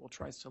the school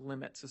tries to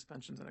limit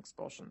suspensions and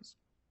expulsions.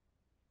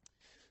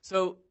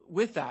 So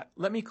with that,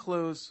 let me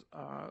close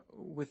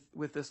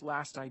with this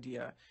last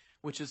idea,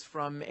 which is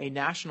from a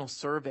national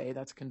survey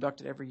that's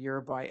conducted every year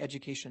by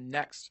Education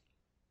Next.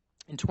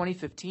 In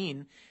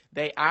 2015,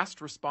 they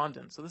asked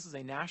respondents, so this is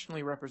a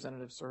nationally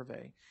representative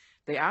survey,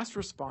 they asked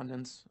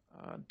respondents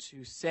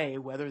to say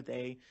whether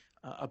they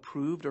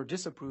approved or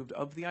disapproved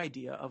of the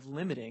idea of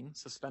limiting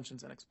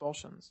suspensions and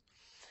expulsions.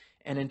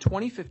 And in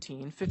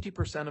 2015,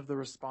 50% of the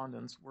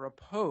respondents were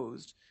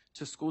opposed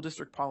to school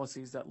district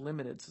policies that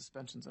limited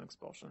suspensions and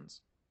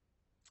expulsions.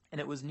 And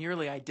it was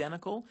nearly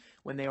identical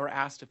when they were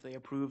asked if they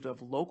approved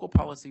of local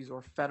policies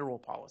or federal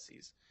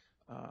policies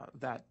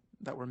that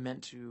were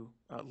meant to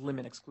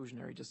limit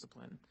exclusionary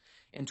discipline.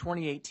 In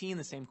 2018,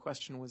 the same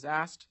question was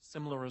asked.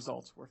 Similar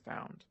results were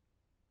found.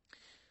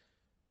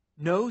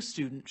 No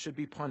student should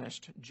be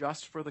punished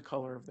just for the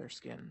color of their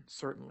skin,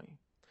 certainly.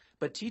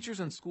 But teachers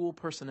and school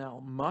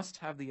personnel must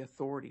have the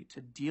authority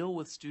to deal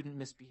with student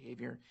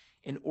misbehavior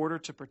in order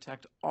to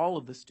protect all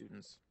of the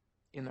students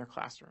in their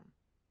classroom.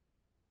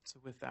 So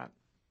with that,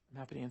 I'm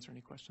happy to answer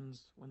any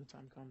questions when the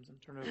time comes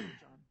and turn it over to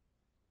John.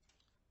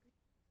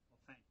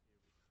 Well, thank you.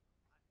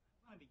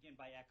 I want to begin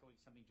by echoing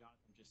something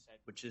Jonathan just said,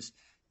 which is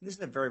this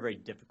is a very, very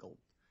difficult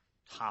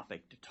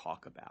topic to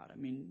talk about. I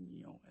mean,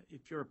 you know,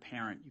 if you're a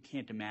parent, you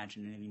can't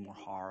imagine anything more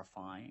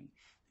horrifying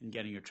than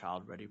getting your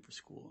child ready for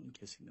school and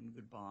kissing them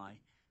goodbye.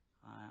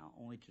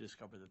 Only to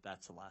discover that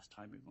that's the last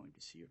time you're going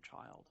to see your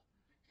child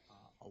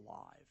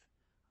alive.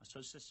 So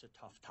it's just a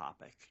tough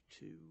topic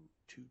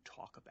to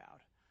talk about.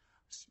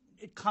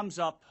 It comes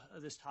up,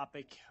 this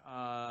topic,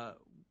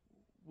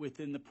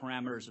 within the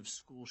parameters of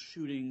school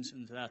shootings,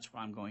 and that's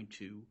what I'm going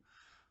to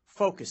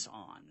focus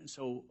on. And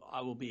so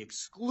I will be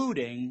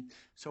excluding,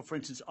 so for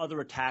instance, other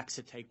attacks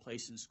that take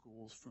place in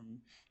schools from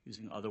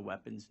using other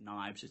weapons,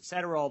 knives, et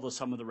cetera, although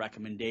some of the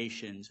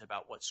recommendations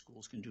about what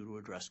schools can do to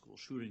address school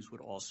shootings would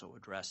also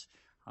address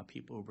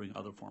people who bring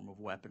other form of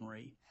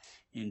weaponry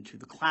into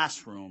the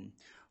classroom.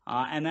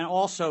 And then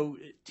also,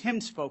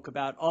 Tim spoke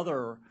about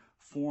other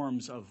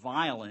forms of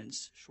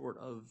violence short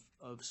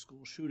of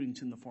school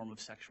shootings in the form of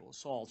sexual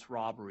assaults,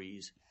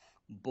 robberies,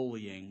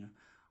 bullying.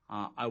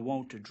 I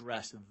won't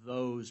address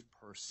those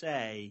per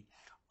se,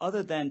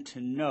 other than to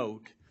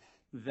note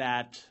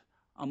that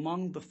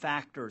among the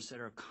factors that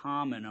are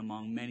common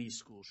among many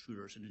school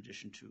shooters, in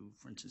addition to,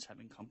 for instance,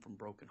 having come from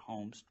broken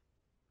homes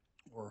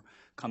or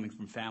coming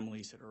from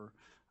families that are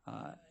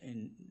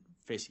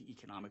facing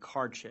economic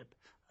hardship,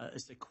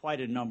 is that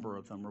quite a number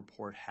of them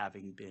report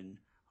having been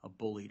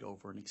bullied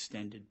over an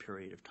extended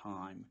period of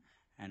time,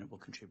 and it will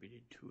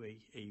contribute to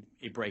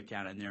a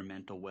breakdown in their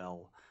mental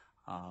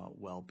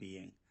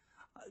well-being.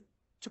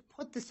 To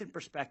put this in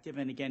perspective,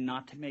 and again,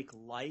 not to make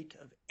light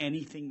of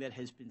anything that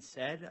has been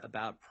said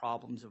about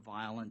problems of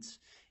violence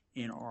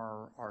in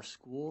our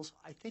schools,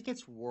 I think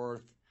it's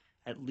worth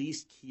at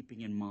least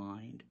keeping in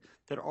mind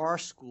that our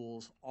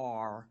schools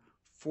are,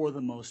 for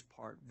the most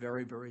part,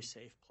 very, very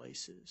safe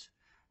places,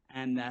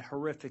 and that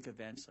horrific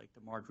events like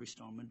the Marjory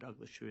Stoneman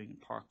Douglas shooting in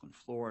Parkland,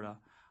 Florida,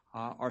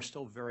 are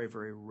still very,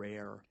 very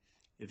rare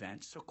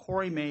events. So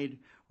Corey made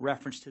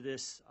reference to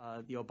this.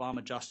 The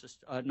Obama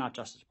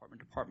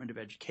Department of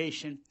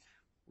Education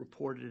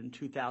reported in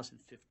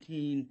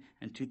 2015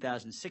 and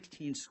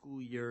 2016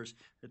 school years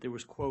that there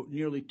was, quote,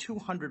 nearly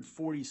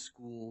 240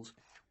 schools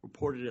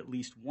reported at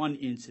least one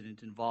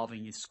incident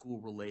involving a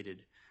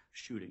school-related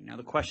shooting. Now,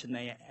 the question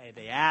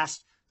they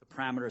asked, the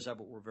parameters of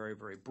it were very,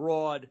 very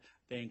broad.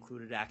 They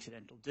included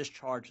accidental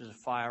discharges of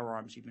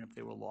firearms, even if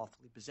they were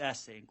lawfully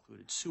possessed. They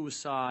included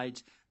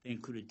suicides. They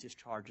included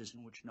discharges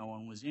in which no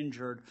one was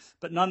injured.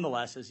 But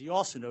nonetheless, as he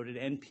also noted,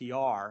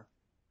 NPR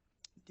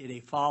did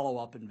a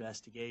follow-up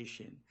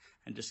investigation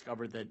and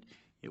discovered that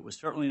it was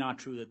certainly not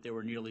true that there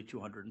were nearly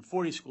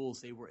 240 schools.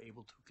 They were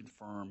able to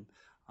confirm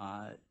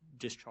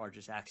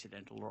discharges,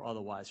 accidental or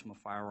otherwise, from a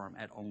firearm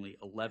at only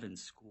 11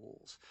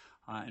 schools.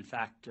 In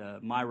fact,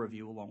 my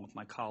review, along with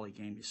my colleague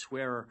Amy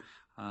Swearer,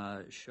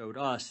 showed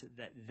us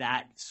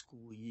that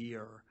school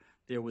year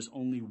there was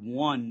only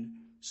one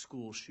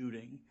school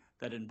shooting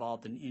that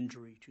involved an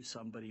injury to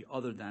somebody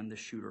other than the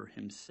shooter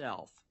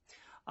himself.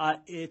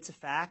 It's a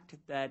fact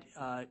that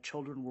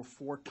children were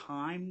 4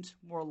 times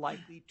more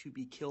likely to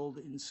be killed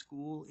in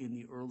school in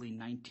the early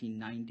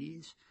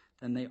 1990s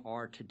than they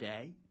are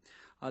today.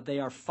 They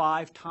are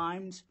 5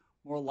 times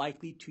more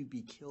likely to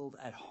be killed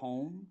at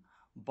home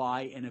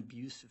by an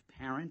abusive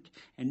parent,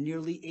 and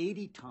nearly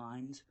 80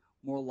 times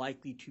more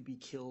likely to be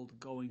killed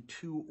going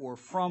to or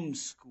from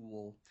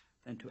school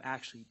than to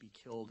actually be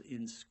killed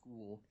in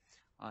school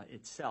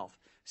itself.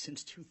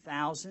 Since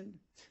 2000,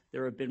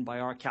 there have been, by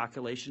our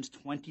calculations,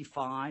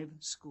 25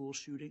 school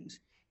shootings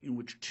in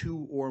which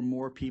 2 or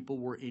more people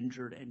were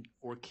injured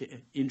or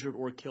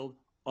killed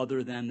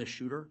other than the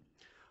shooter.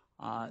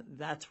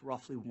 That's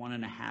roughly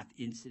 1.5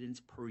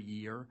 incidents per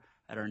year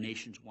at our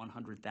nation's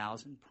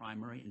 100,000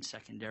 primary and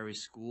secondary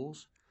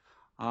schools.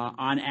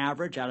 On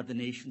average, out of the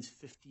nation's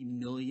 50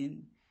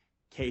 million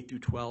K through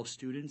 12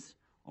 students,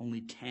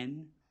 only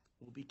 10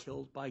 will be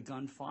killed by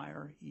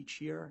gunfire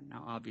each year.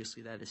 Now,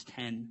 obviously, that is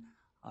 10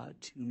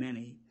 too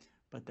many,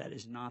 but that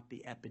is not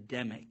the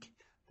epidemic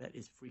that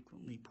is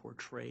frequently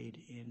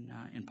portrayed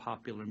in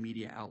popular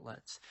media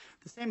outlets.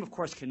 The same, of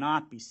course,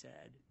 cannot be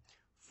said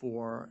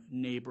for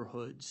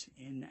neighborhoods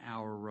in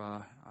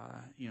our,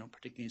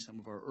 particularly in some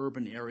of our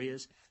urban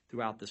areas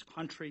throughout this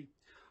country.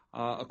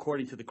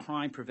 According to the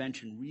Crime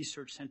Prevention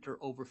Research Center,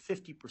 over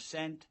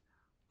 50%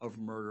 of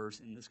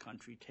murders in this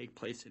country take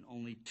place in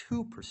only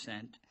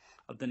 2%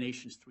 of the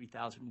nation's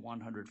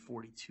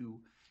 3,142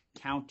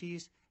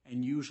 counties,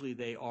 and usually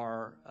they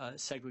are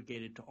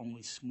segregated to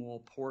only small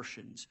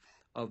portions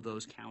of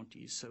those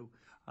counties. So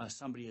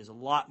somebody is a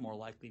lot more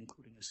likely,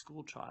 including a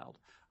school child,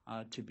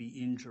 to be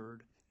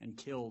injured and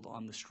killed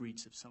on the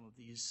streets of some of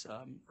these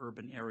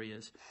urban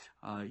areas,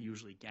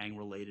 usually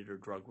gang-related or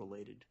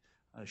drug-related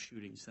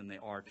shootings, than they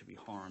are to be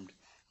harmed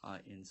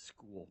in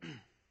school.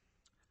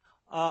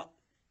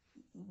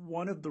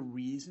 One of the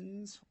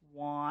reasons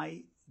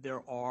why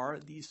there are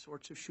these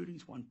sorts of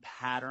shootings, one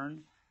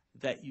pattern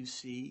that you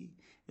see,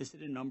 is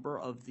that a number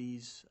of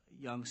these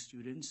young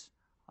students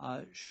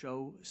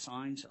show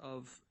signs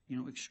of,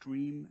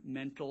 extreme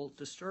mental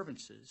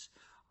disturbances.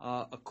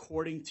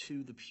 According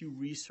to the Pew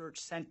Research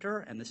Center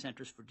and the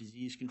Centers for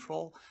Disease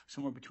Control,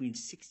 somewhere between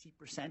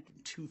 60%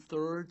 and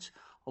 2/3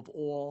 of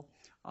all,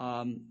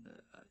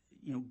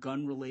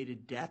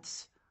 gun-related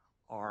deaths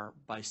are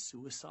by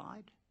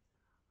suicide,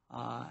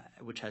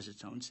 which has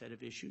its own set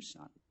of issues.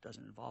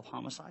 Doesn't involve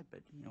homicide,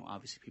 but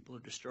obviously people are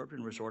disturbed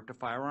and resort to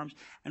firearms.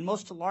 And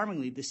most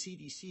alarmingly, the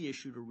CDC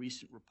issued a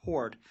recent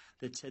report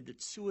that said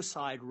that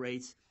suicide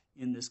rates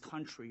in this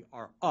country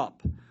are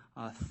up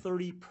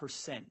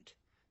 30%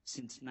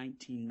 since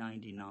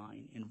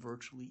 1999 in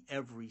virtually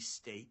every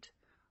state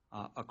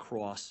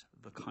across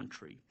the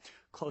country.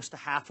 Close to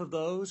half of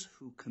those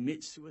who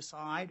commit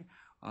suicide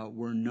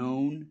were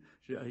known,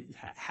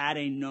 had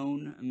a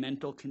known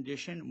mental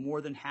condition.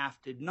 More than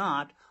half did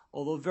not,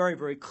 although very,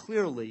 very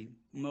clearly,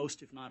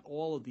 most, if not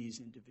all, of these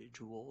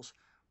individuals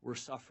were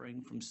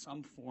suffering from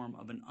some form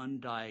of an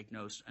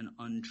undiagnosed and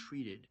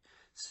untreated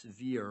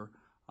severe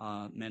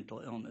mental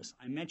illness.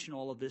 I mention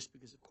all of this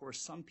because, of course,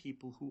 some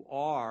people who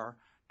are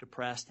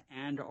depressed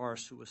and are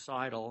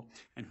suicidal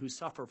and who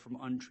suffer from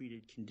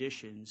untreated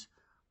conditions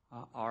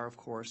are, of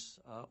course,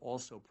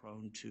 also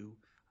prone to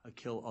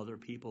kill other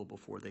people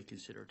before they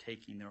consider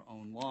taking their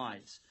own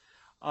lives.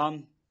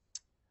 In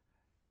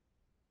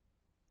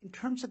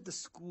terms of the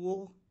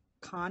school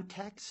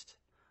context,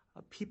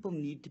 people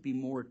need to be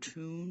more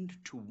attuned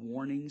to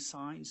warning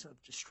signs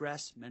of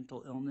distress,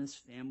 mental illness,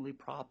 family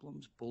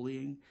problems,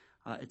 bullying,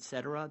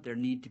 etc. There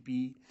need to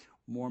be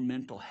more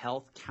mental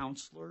health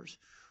counselors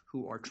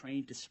who are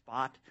trained to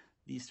spot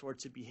these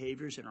sorts of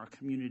behaviors in our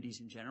communities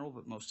in general,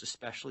 but most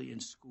especially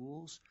in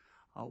schools.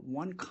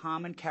 One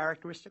common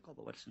characteristic,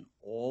 although it doesn't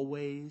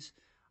always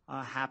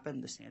happen,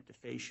 the Santa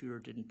Fe shooter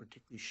didn't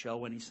particularly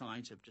show any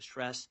signs of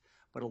distress,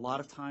 but a lot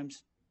of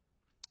times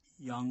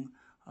young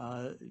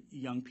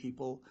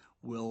people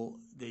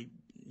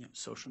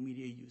social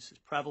media use is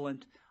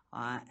prevalent,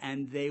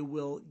 and they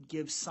will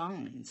give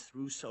signs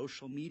through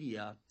social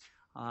media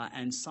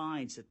and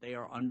signs that they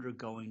are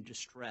undergoing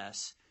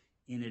distress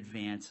in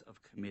advance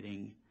of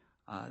committing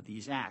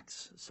these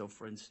acts. So,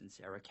 for instance,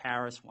 Eric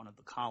Harris, one of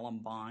the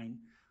Columbine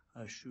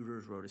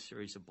shooters, wrote a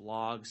series of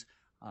blogs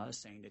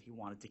saying that he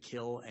wanted to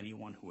kill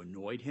anyone who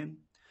annoyed him.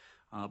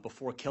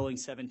 Before killing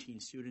 17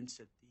 students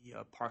at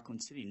the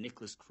Parkland City,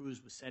 Nicholas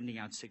Cruz was sending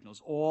out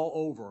signals all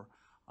over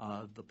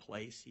the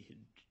place. He had,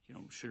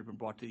 should have been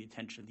brought to the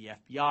attention of the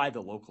FBI,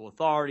 the local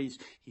authorities.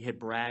 He had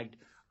bragged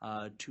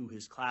to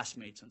his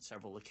classmates on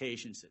several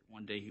occasions that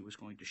one day he was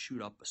going to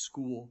shoot up a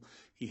school.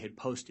 He had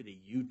posted a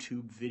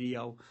YouTube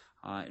video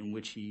in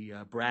which he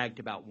bragged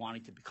about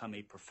wanting to become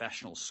a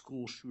professional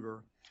school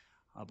shooter.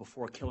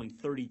 Before killing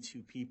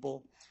 32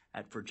 people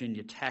at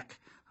Virginia Tech,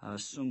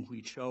 Sung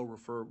Hui Cho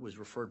was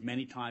referred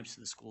many times to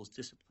the school's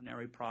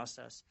disciplinary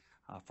process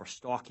for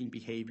stalking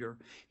behavior.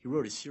 He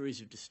wrote a series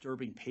of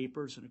disturbing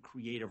papers in a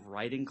creative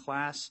writing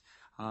class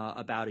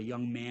about a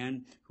young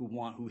man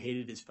who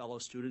hated his fellow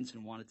students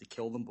and wanted to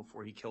kill them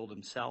before he killed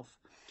himself.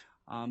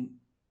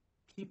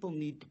 People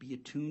need to be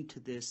attuned to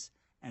this,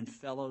 and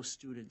fellow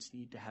students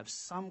need to have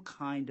some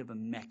kind of a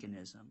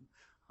mechanism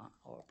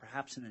or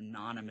perhaps an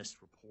anonymous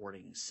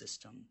reporting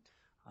system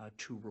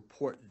to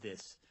report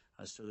this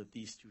so that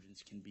these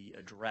students can be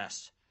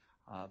addressed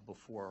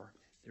before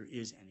there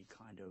is any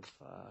kind of,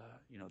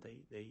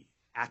 they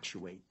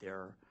actuate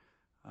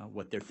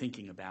what they're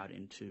thinking about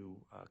into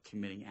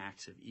committing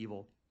acts of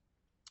evil.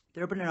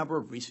 There have been a number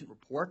of recent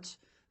reports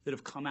that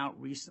have come out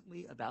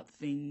recently about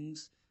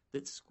things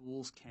that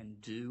schools can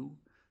do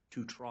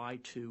to try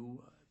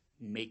to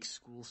make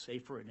schools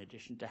safer in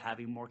addition to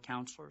having more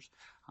counselors.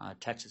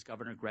 Texas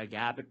Governor Greg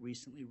Abbott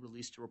recently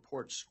released a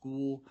report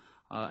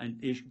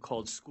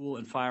called School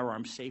and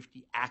Firearm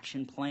Safety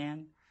Action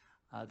Plan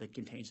that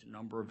contains a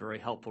number of very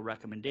helpful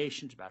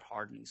recommendations about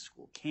hardening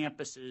school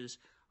campuses,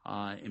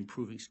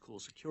 improving school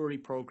security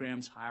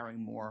programs, hiring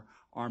more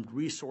armed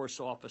resource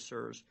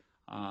officers,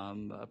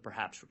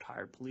 perhaps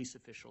retired police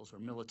officials or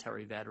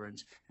military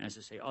veterans. And as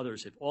I say,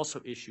 others have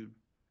also issued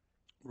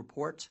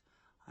reports.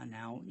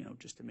 Now,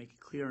 just to make it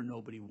clear,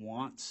 nobody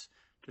wants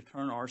to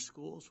turn our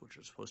schools, which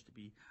are supposed to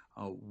be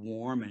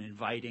warm and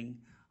inviting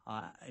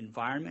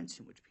environments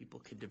in which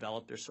people can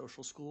develop their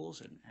social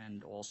skills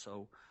and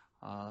also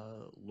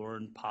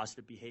learn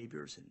positive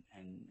behaviors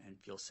and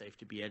feel safe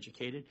to be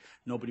educated.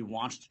 Nobody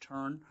wants to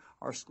turn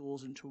our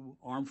schools into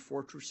armed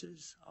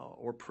fortresses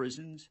or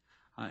prisons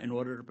in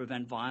order to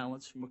prevent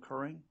violence from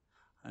occurring.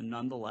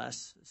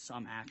 Nonetheless,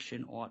 some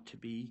action ought to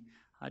be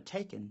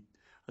taken.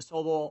 So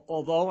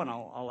although, and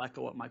I'll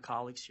echo what my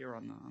colleagues here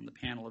on the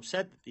panel have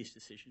said, that these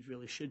decisions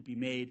really should be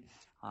made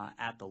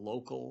at the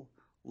local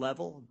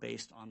level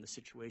based on the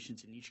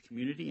situations in each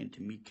community and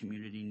to meet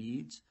community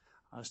needs,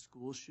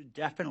 schools should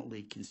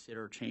definitely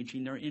consider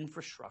changing their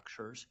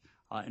infrastructures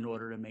in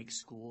order to make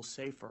schools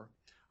safer,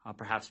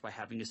 perhaps by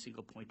having a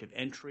single point of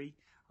entry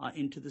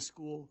into the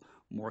school,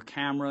 more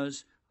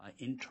cameras,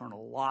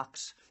 internal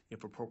locks,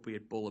 if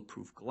appropriate,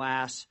 bulletproof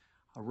glass,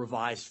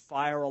 revised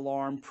fire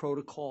alarm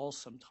protocols.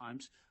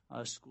 Sometimes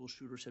school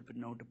shooters have been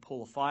known to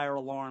pull a fire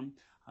alarm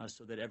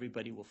so that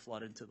everybody will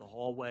flood into the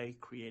hallway,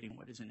 creating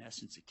what is in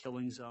essence a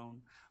killing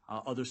zone.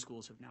 Other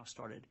schools have now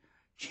started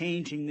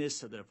changing this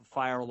so that if a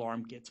fire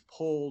alarm gets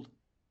pulled,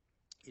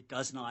 it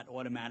does not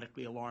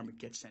automatically alarm. It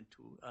gets sent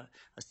to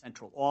a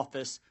central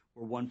office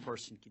where one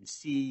person can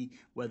see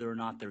whether or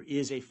not there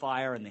is a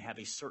fire, and they have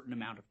a certain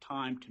amount of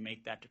time to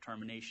make that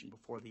determination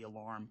before the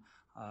alarm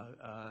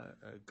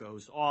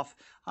goes off.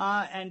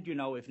 And,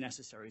 if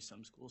necessary,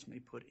 some schools may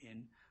put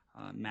in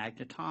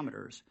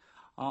magnetometers.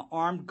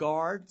 Armed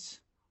guards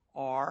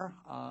are,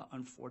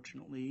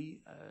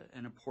 unfortunately,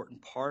 an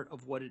important part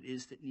of what it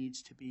is that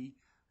needs to be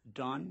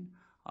done.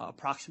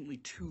 Approximately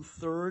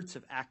 2/3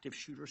 of active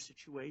shooter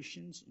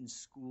situations in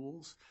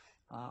schools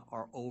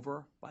are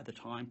over by the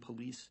time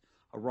police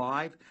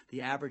arrive.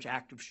 The average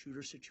active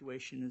shooter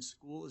situation in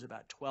school is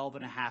about 12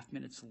 and a half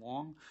minutes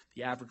long.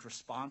 The average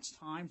response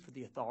time for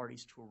the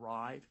authorities to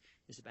arrive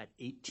is about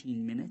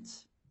 18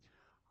 minutes.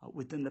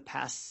 Within the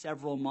past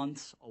several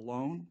months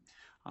alone,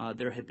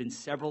 there have been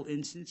several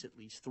incidents, at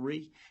least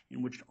 3,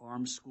 in which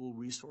armed school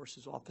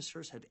resources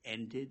officers have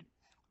ended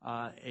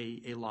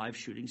a live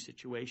shooting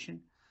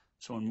situation.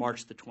 So on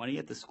March the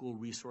 20th, the school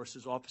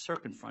resources officer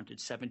confronted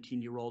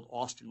 17-year-old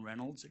Austin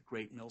Reynolds at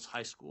Great Mills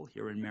High School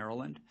here in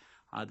Maryland.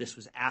 This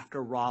was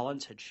after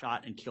Rollins had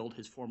shot and killed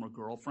his former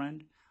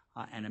girlfriend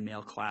and a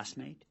male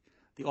classmate.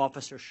 The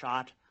officer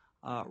shot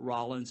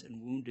Rollins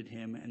and wounded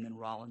him, and then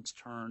Rollins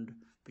turned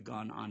the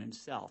gun on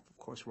himself. Of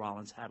course,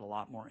 Rollins had a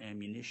lot more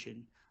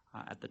ammunition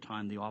at the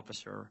time the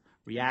officer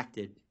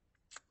reacted.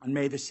 On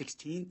May the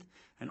 16th,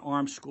 an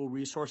armed school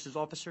resources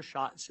officer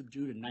shot and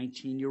subdued a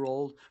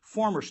 19-year-old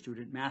former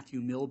student,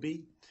 Matthew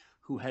Milby,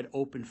 who had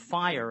opened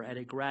fire at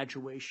a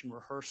graduation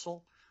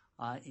rehearsal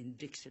in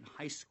Dixon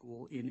High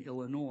School in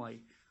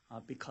Illinois.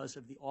 Because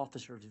of the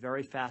officer's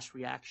very fast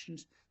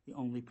reactions, the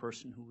only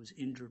person who was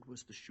injured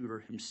was the shooter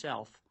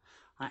himself.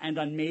 And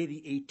on May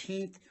the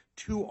 18th,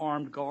 2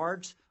 armed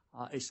guards,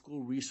 a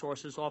school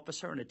resources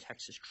officer and a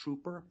Texas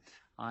trooper,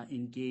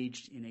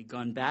 engaged in a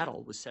gun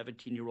battle with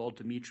 17-year-old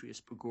Demetrius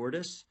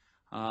Pagortis,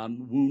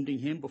 wounding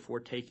him before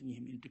taking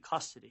him into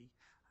custody.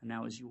 And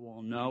now, as you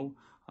all know,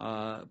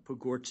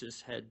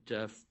 Pagortis had,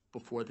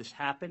 before this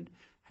happened,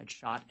 had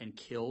shot and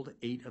killed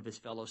 8 of his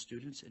fellow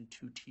students and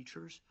 2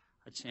 teachers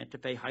at Santa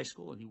Fe High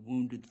School, and he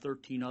wounded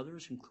 13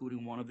 others,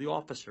 including one of the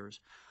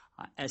officers.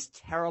 As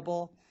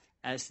terrible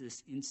as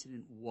this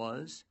incident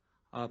was,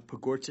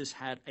 Pagortis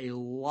had a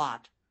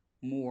lot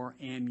more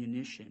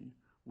ammunition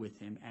with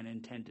him and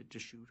intended to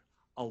shoot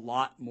a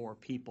lot more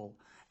people.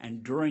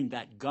 And during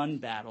that gun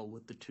battle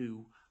with the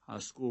 2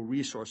 school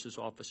resources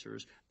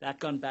officers, that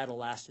gun battle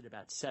lasted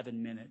about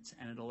 7 minutes,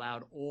 and it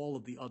allowed all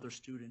of the other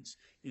students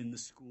in the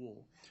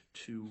school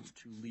to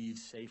leave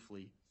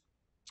safely.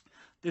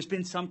 There's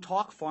been some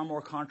talk, far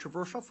more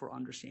controversial for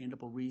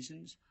understandable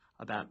reasons,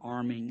 about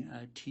arming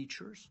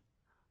teachers.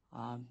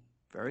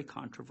 Very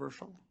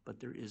controversial, but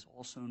there is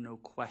also no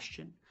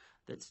question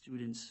that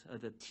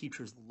that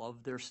teachers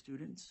love their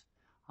students,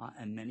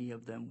 and many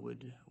of them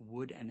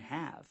would and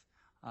have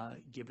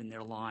given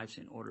their lives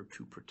in order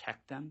to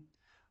protect them.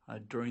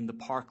 During the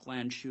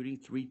Parkland shooting,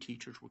 3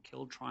 teachers were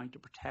killed trying to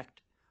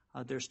protect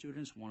their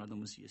students. One of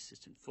them was the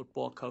assistant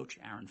football coach,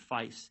 Aaron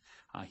Feist.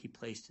 He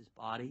placed his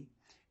body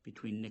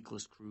between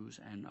Nicholas Cruz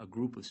and a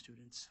group of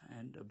students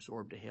and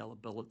absorbed a hail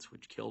of bullets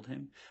which killed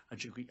him.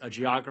 A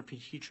geography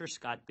teacher,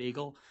 Scott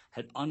Bagel,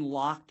 had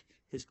unlocked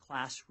his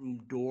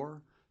classroom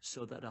door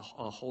so that a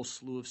whole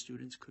slew of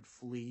students could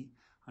flee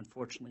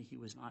Unfortunately, he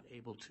was not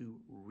able to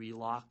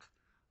relock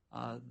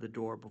the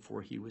door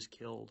before he was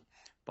killed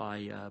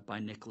by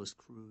Nicholas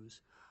Cruz.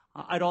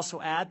 I'd also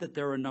add that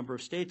there are a number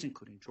of states,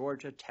 including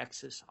Georgia,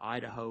 Texas,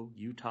 Idaho,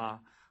 Utah,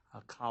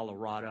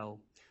 Colorado,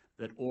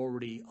 that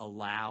already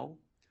allow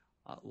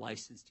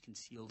licensed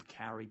concealed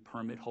carry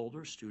permit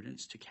holders,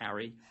 students, to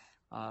carry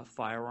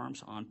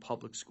firearms on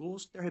public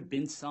schools. There have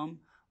been some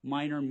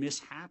minor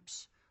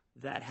mishaps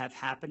that have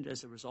happened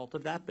as a result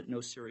of that, but no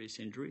serious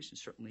injuries and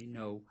certainly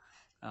no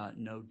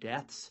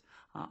deaths.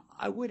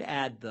 I would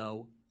add,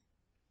 though,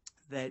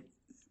 that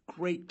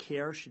great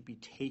care should be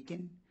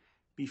taken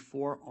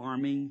before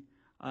arming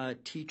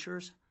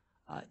teachers.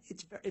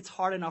 It's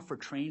hard enough for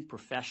trained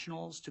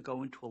professionals to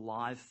go into a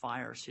live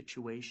fire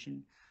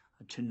situation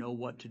to know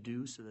what to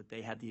do so that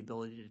they have the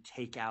ability to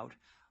take out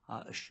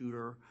a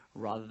shooter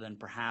rather than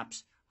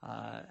perhaps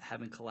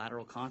having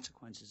collateral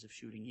consequences of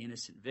shooting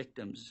innocent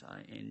victims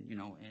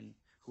and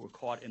who are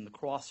caught in the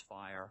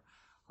crossfire.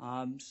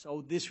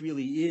 So this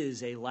really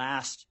is a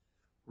last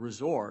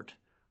resort,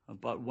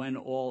 but when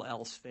all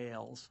else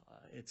fails,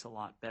 it's a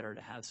lot better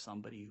to have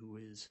somebody who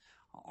is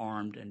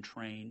armed and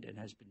trained and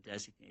has been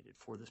designated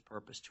for this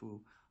purpose to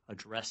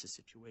address a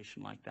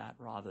situation like that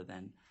rather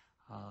than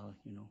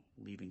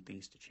leaving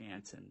things to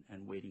chance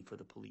and waiting for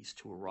the police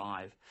to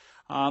arrive.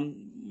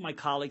 My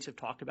colleagues have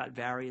talked about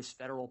various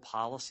federal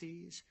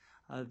policies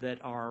that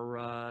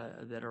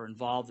are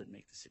involved that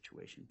make the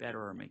situation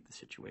better or make the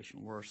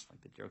situation worse,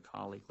 like the Dear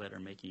Colleague letter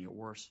making it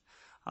worse.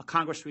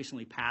 Congress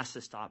recently passed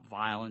the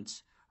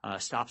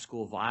Stop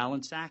School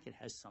Violence Act. It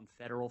has some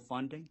federal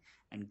funding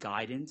and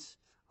guidance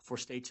for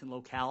states and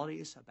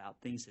localities about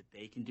things that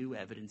they can do,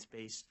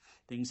 evidence-based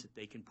things that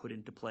they can put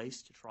into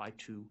place to try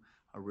to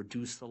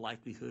reduce the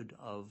likelihood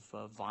of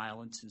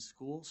violence in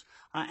schools.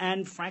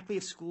 And frankly,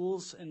 if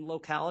schools and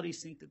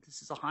localities think that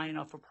this is a high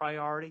enough a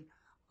priority,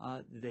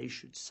 they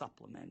should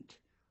supplement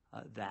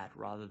that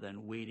rather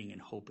than waiting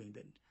and hoping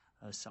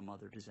that some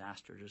other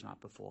disaster does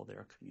not befall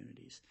their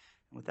communities.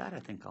 And with that, I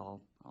think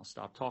I'll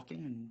stop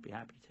talking and be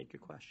happy to take your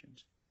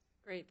questions.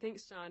 Great.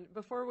 Thanks, John.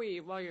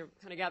 While you're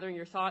kind of gathering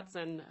your thoughts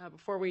and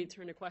before we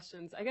turn to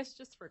questions, I guess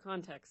just for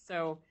context,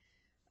 so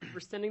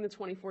rescinding the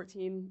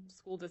 2014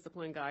 school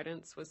discipline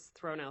guidance was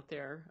thrown out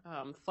there.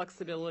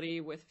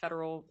 Flexibility with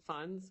federal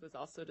funds was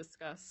also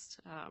discussed,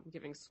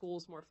 giving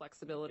schools more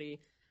flexibility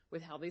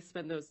with how they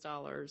spend those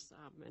dollars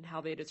and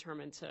how they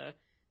determine to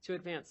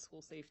advance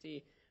school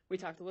safety. We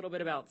talked a little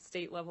bit about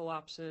state-level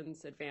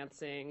options,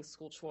 advancing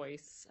school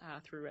choice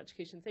through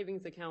education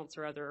savings accounts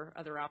or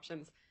other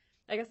options.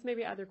 I guess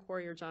maybe either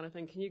Corey or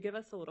Jonathan, can you give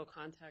us a little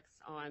context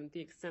on the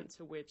extent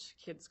to which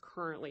kids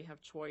currently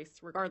have choice,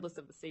 regardless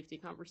of the safety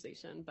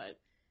conversation, but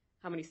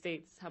how many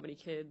states, how many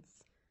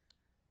kids?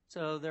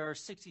 So there are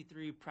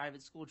 63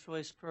 private school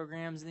choice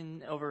programs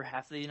in over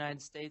half of the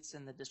United States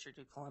and the District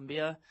of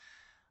Columbia.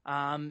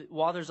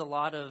 While there's a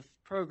lot of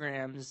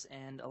programs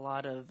and in a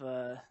lot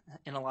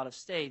of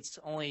states,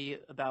 only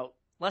about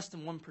less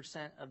than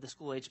 1% of the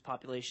school-age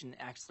population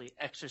actually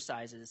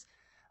exercises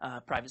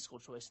private school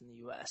choice in the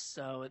U.S.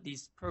 So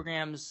these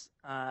programs,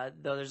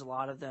 though there's a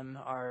lot of them,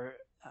 are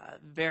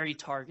very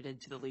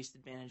targeted to the least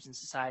advantaged in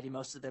society.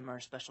 Most of them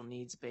are special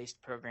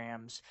needs-based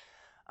programs.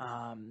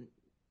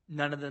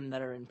 None of them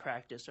that are in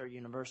practice are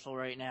universal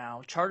right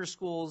now. Charter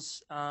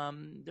schools,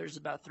 there's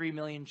about 3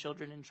 million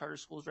children in charter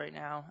schools right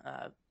now,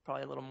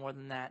 probably a little more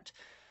than that.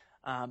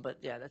 But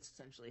yeah, that's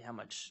essentially how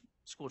much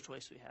school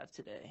choice we have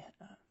today.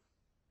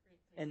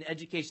 And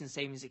education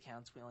savings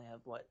accounts, we only have,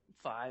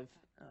 5?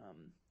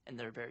 And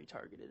they're very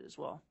targeted as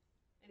well.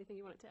 Anything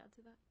you wanted to add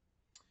to that?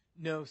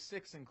 No,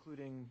 6,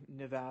 including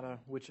Nevada,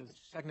 which is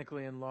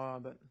technically in law,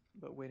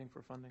 but waiting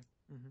for funding.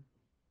 Mm-hmm.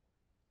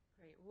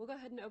 Great. We'll go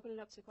ahead and open it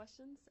up to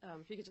questions.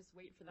 If you could just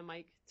wait for the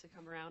mic to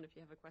come around if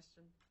you have a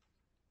question.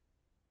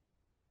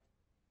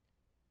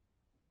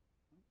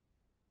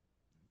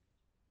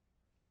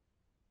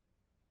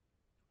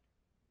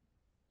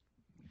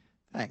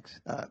 Thanks.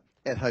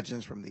 Ed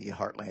Hudgens from the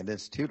Heartland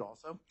Institute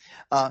also.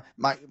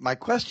 My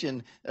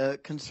question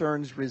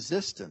concerns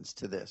resistance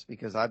to this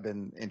because I've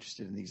been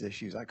interested in these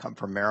issues. I come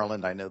from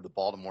Maryland. I know the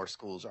Baltimore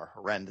schools are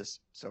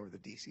horrendous. So are the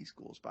D.C.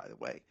 schools, by the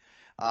way.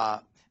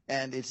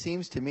 And it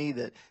seems to me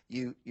that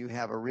you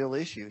have a real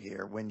issue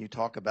here when you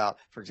talk about,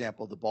 for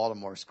example, the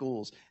Baltimore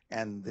schools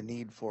and the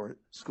need for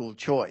school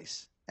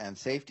choice and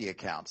safety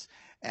accounts.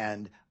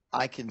 And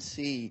I can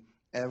see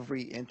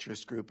every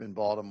interest group in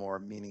Baltimore,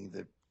 meaning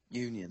the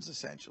unions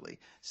essentially,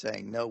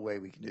 saying no way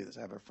we can do this.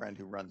 I have a friend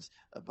who runs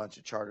a bunch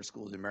of charter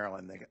schools in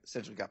Maryland. They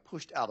essentially got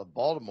pushed out of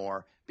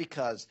Baltimore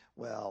because,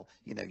 well,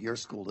 your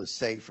school is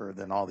safer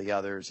than all the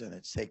others and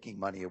it's taking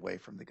money away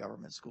from the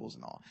government schools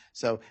and all.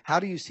 So how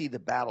do you see the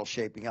battle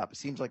shaping up? It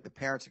seems like the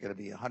parents are going to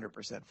be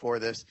 100% for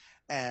this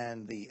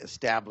and the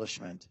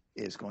establishment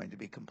is going to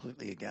be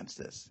completely against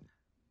this.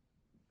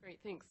 Great,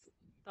 thanks.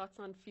 Thoughts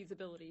on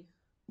feasibility?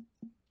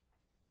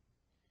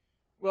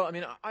 Well,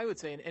 I would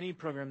say in any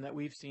program that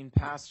we've seen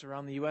passed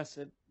around the U.S.,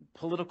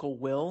 political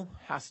will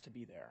has to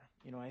be there.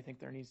 I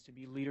think there needs to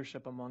be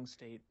leadership among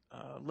state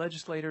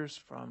legislators,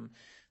 from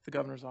the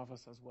governor's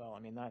office as well. I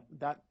mean,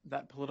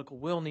 that political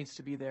will needs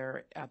to be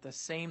there at the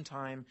same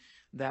time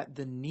that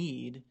the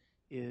need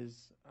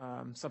is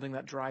something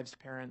that drives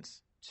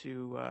parents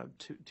to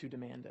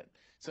demand it.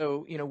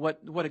 So,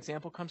 what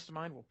example comes to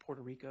mind? Well,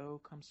 Puerto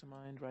Rico comes to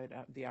mind, right?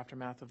 At the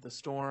aftermath of the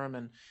storm,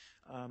 and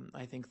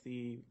I think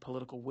the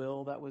political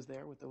will that was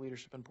there with the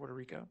leadership in Puerto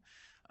Rico.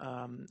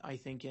 I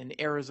think in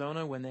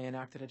Arizona, when they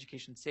enacted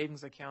education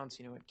savings accounts,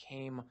 it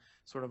came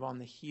sort of on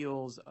the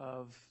heels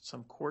of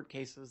some court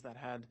cases that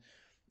had,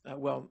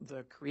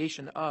 the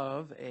creation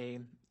of a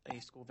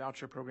school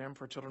voucher program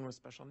for children with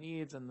special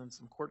needs, and then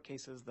some court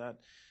cases that,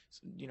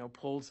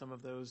 pulled some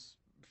of those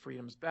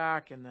freedoms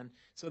back. And then,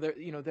 so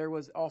there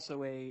was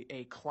also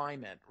a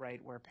climate, right,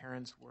 where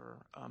parents were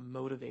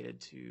motivated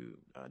to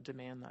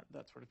demand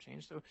that sort of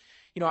change. So,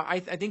 I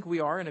think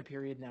we are in a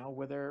period now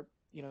where there,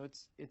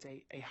 it's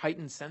a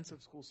heightened sense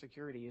of school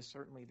security is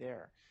certainly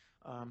there.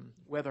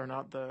 Whether or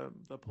not the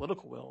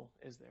political will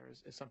is there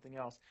is something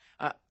else.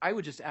 I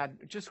would just add,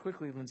 just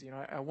quickly, Lindsay,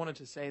 I wanted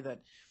to say that,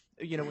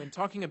 in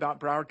talking about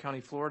Broward County,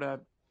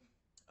 Florida,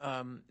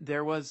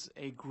 there was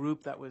a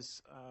group that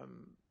was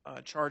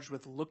charged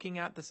with looking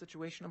at the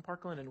situation in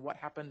Parkland and what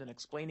happened and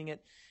explaining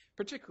it,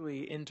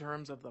 particularly in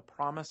terms of the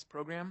Promise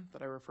program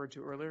that I referred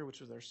to earlier, which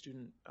was their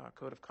student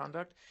code of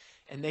conduct.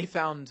 And they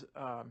found,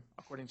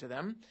 according to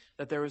them,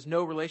 that there was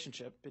no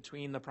relationship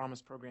between the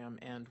Promise program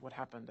and what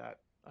happened at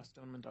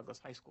Stoneman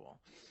Douglas High School.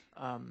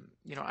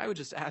 I would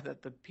just add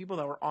that the people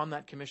that were on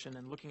that commission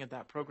and looking at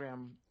that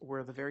program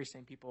were the very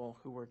same people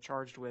who were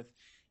charged with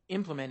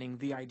implementing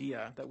the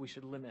idea that we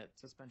should limit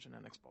suspension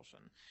and expulsion.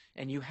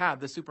 And you had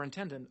the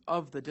superintendent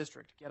of the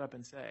district get up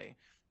and say,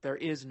 there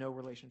is no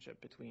relationship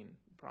between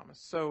Promise.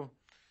 So,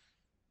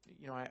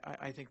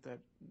 I think that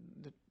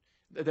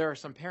there are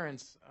some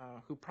parents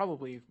who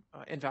probably,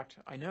 in fact,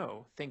 I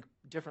know, think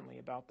differently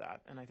about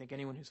that. And I think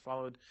anyone who's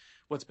followed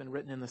what's been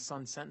written in the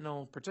Sun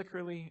Sentinel,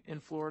 particularly in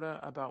Florida,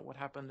 about what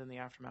happened in the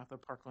aftermath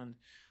of Parkland,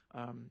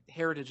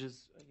 Heritage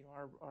is,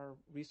 our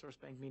resource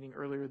bank meeting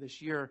earlier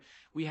this year,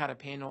 we had a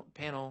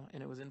panel,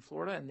 and it was in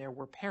Florida, and there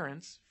were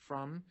parents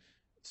from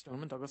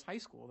Stoneman Douglas High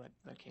School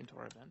that came to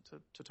our event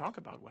to talk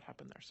about what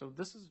happened there. So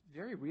this is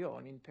very real.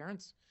 I mean,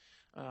 parents,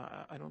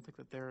 I don't think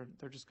that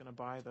they're just going to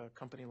buy the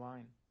company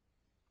line.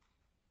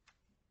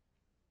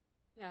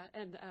 Yeah,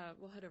 and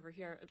we'll head over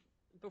here.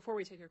 Before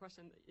we take your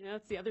question,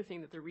 that's the other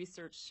thing that the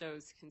research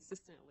shows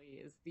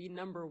consistently is the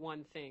number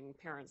one thing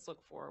parents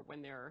look for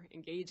when they're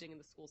engaging in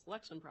the school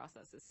selection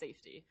process is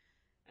safety.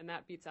 And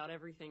that beats out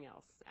everything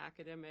else.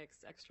 Academics,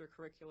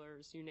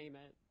 extracurriculars, you name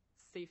it.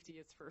 Safety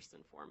is first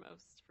and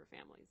foremost for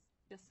families.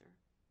 Yes, sir.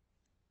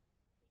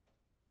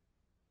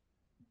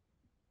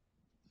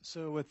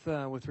 So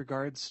with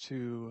regards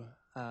to,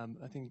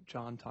 I think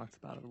John talked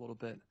about it a little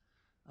bit,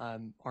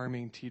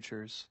 arming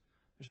teachers.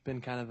 There's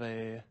been kind of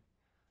a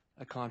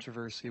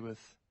controversy with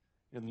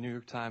the New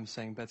York Times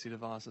saying Betsy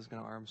DeVos is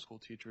going to arm school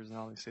teachers, and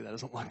obviously that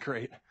doesn't look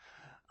great.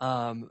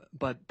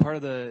 But part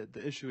of the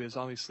issue is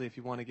obviously if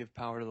you want to give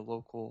power to the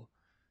local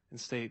and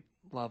state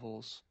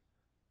levels,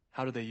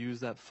 how do they use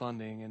that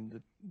funding?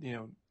 And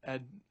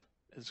Ed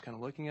is kind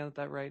of looking at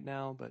that right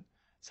now, but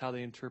it's how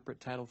they interpret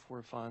Title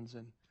IV funds,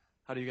 and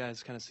how do you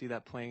guys kind of see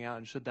that playing out?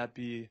 And should that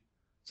be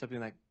something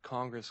that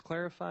Congress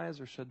clarifies,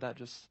 or should that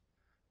just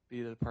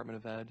be the Department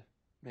of Ed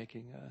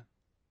making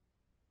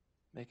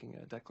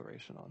a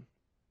declaration on?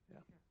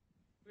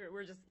 Yeah.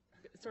 We're just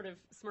sort of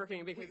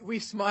smirking because we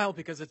smile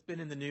because it's been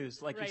in the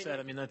news, like right. You said.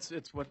 I mean, it's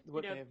what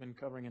they have been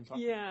covering and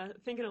talking. Yeah,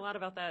 thinking a lot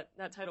about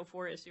that Title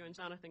IV issue, and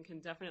Jonathan can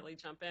definitely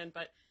jump in.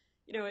 But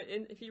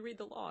if you read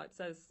the law, it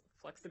says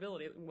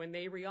flexibility. When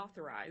they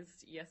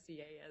reauthorized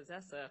ESEA as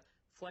ESSA,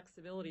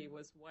 flexibility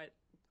was what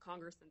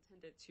Congress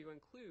intended to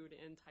include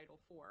in Title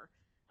IV.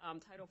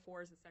 Title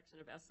IV is a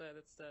section of ESSA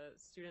that's the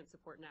Student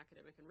Support and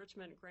Academic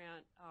Enrichment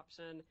Grant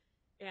option,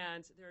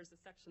 and there's a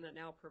section that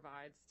now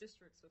provides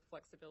districts with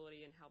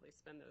flexibility in how they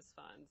spend those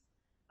funds.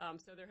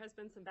 So there has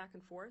been some back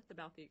and forth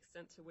about the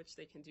extent to which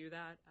they can do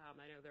that.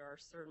 I know there are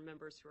certain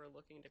members who are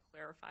looking to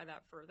clarify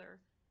that further.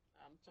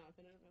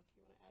 Jonathan, I don't know if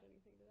you want to add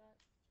anything to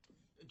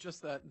that.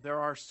 Just that there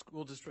are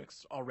school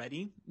districts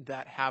already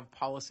that have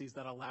policies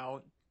that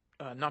allow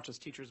not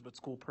just teachers but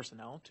school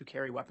personnel to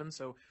carry weapons.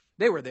 So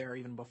they were there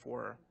even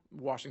before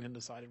Washington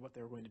decided what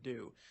they were going to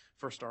do,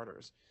 for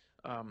starters.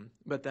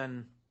 But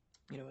then,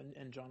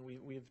 and John,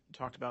 we've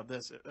talked about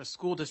this. A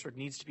school district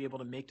needs to be able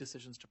to make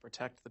decisions to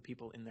protect the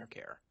people in their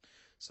care.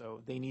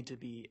 So they need to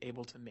be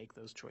able to make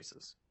those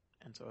choices.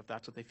 And so if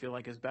that's what they feel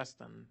like is best,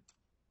 then,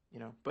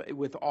 but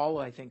with all,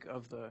 I think,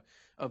 of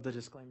the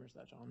disclaimers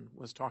that John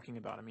was talking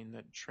about, I mean,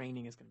 that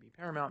training is going to be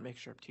paramount, make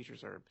sure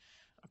teachers are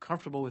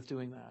comfortable with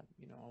doing that,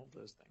 all of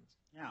those things.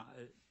 Yeah,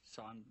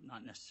 so I'm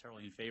not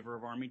necessarily in favor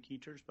of arming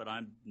teachers, but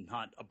I'm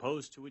not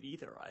opposed to it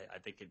either. I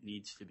think it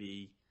needs to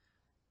be,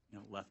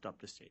 left up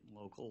to state and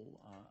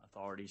local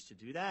authorities to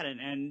do that.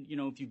 And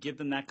if you give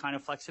them that kind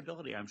of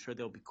flexibility, I'm sure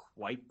they'll be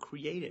quite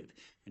creative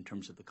in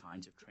terms of the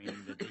kinds of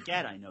training that they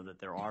get. I know that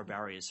there are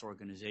various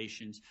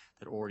organizations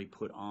that already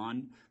put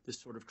on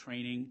this sort of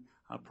training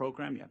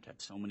program. You have to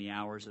have so many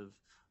hours of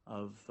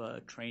of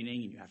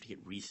training, and you have to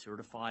get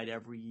recertified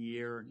every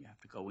year, and you have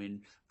to go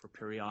in for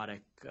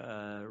periodic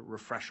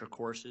refresher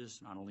courses,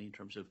 not only in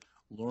terms of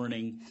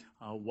learning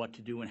what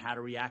to do and how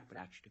to react, but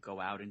actually to go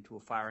out into a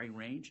firing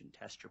range and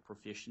test your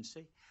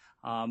proficiency.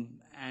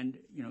 And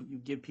you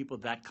give people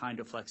that kind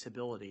of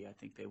flexibility, I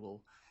think they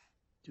will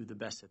do the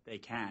best that they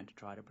can to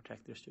try to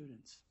protect their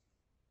students.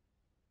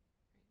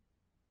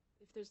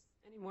 If there's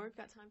any more, we've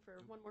got time for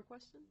one more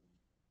question.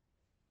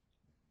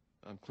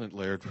 I'm Clint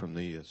Laird from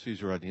the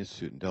Caesar Rodney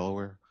Institute in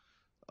Delaware.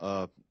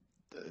 A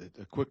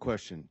quick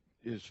question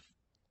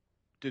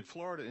did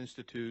Florida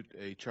institute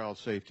a Child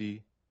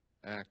Safety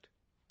Act?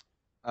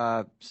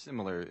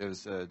 Similar.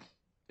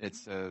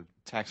 It's a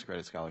tax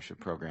credit scholarship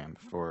program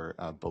for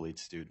bullied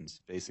students.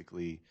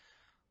 Basically,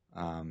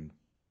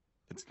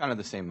 it's kind of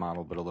the same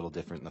model, but a little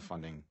different in the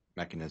funding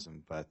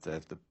mechanism. But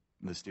if the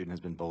student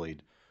has been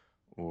bullied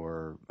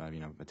or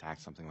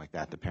attacked, something like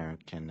that, the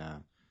parent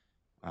can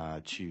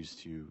choose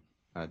to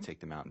take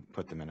them out and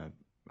put them in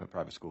a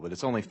private school. But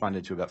it's only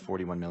funded to about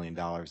 $41 million.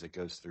 It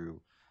goes through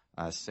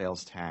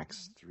sales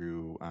tax,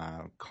 through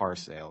car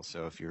sales.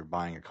 So if you're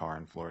buying a car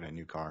in Florida, a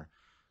new car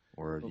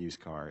or a used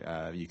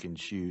car, you can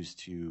choose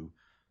to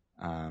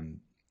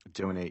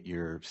donate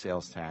your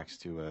sales tax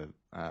to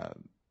a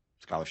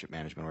scholarship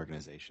management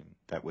organization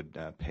that would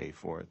pay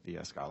for the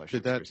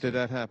scholarship. Did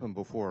that happen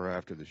before or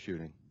after the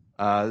shooting?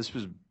 This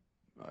was,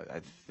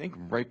 I think,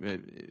 right.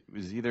 It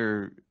was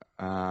either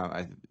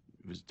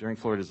it was during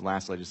Florida's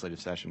last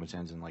legislative session, which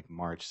ends in like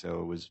March,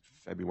 so it was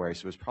February.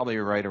 So it was probably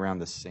right around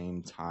the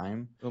same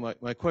time. Well,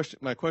 my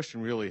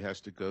question really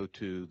has to go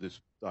to this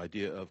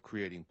idea of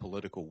creating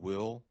political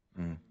will.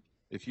 Mm.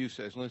 If you,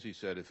 as Lindsay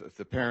said, if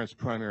the parent's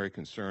primary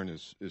concern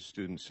is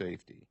student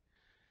safety,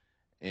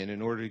 and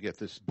in order to get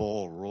this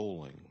ball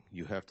rolling,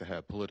 you have to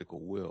have political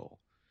will.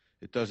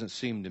 It doesn't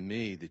seem to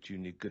me that you're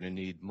going to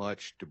need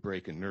much to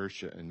break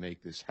inertia and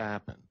make this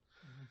happen.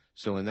 Mm-hmm.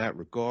 So in that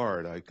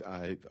regard,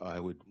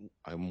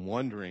 I'm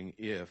wondering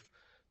if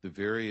the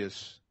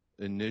various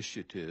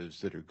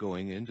initiatives that are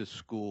going into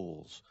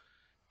schools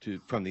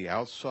from the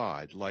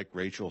outside, like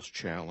Rachel's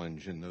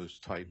Challenge and those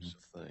types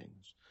of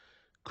things,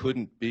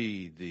 couldn't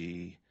be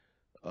the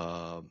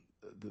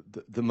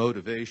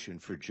motivation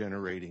for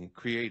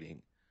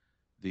creating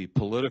the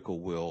political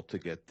will to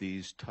get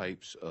these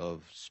types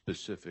of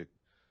specific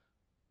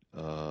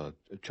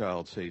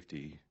child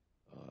safety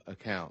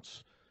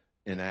accounts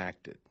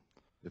enacted.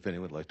 If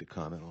anyone would like to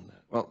comment on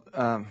that. Well,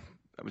 I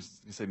was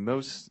going to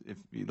say if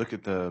you look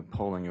at the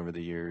polling over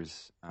the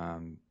years,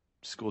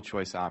 school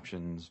choice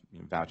options,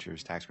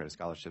 vouchers, tax credit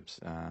scholarships,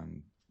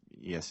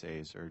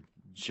 ESAs are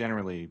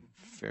generally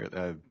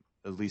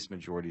at least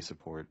majority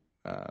support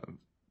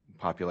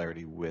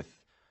popularity with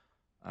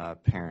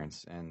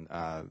parents, and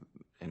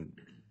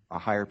a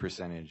higher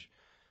percentage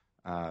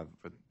for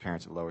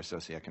parents of lower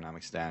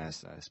socioeconomic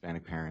status,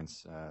 Hispanic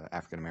parents,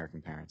 African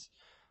American parents.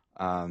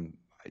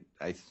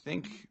 I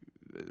think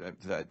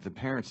that the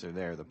parents are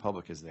there, the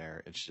public is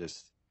there. It's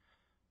just,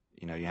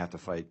 you have to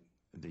fight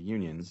the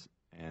unions,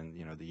 and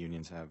the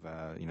unions have,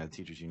 the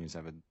teachers' unions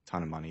have a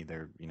ton of money.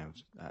 They're,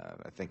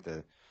 I think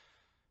the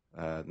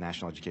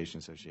National Education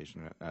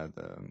Association, I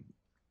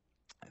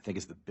think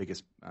is the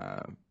biggest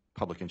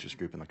public interest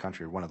group in the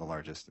country, or one of the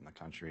largest in the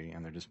country,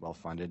 and they're just well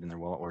funded and they're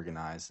well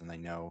organized, and they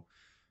know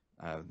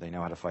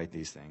how to fight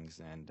these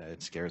things, and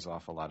it scares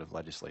off a lot of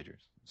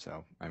legislators.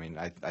 So, I mean,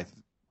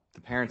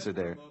 the parents are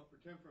there.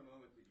 Pretend for a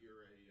moment that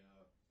you're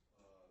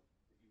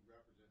that you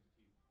represent the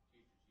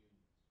teachers'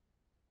 unions.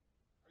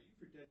 Are you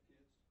for dead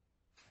kids?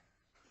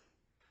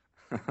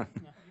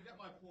 You got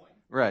my point.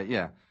 Right?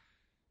 Yeah.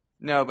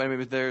 No, but I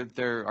mean,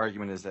 their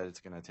argument is that it's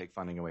going to take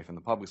funding away from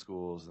the public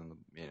schools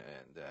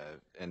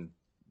and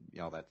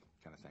all that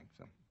kind of thing.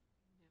 So.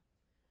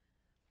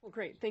 Well,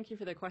 great. Thank you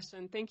for the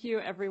question. Thank you,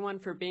 everyone,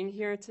 for being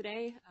here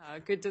today.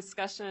 Good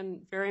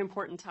discussion, very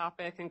important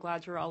topic, and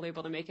glad you're all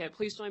able to make it.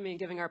 Please join me in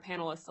giving our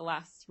panelists a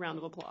last round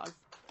of applause.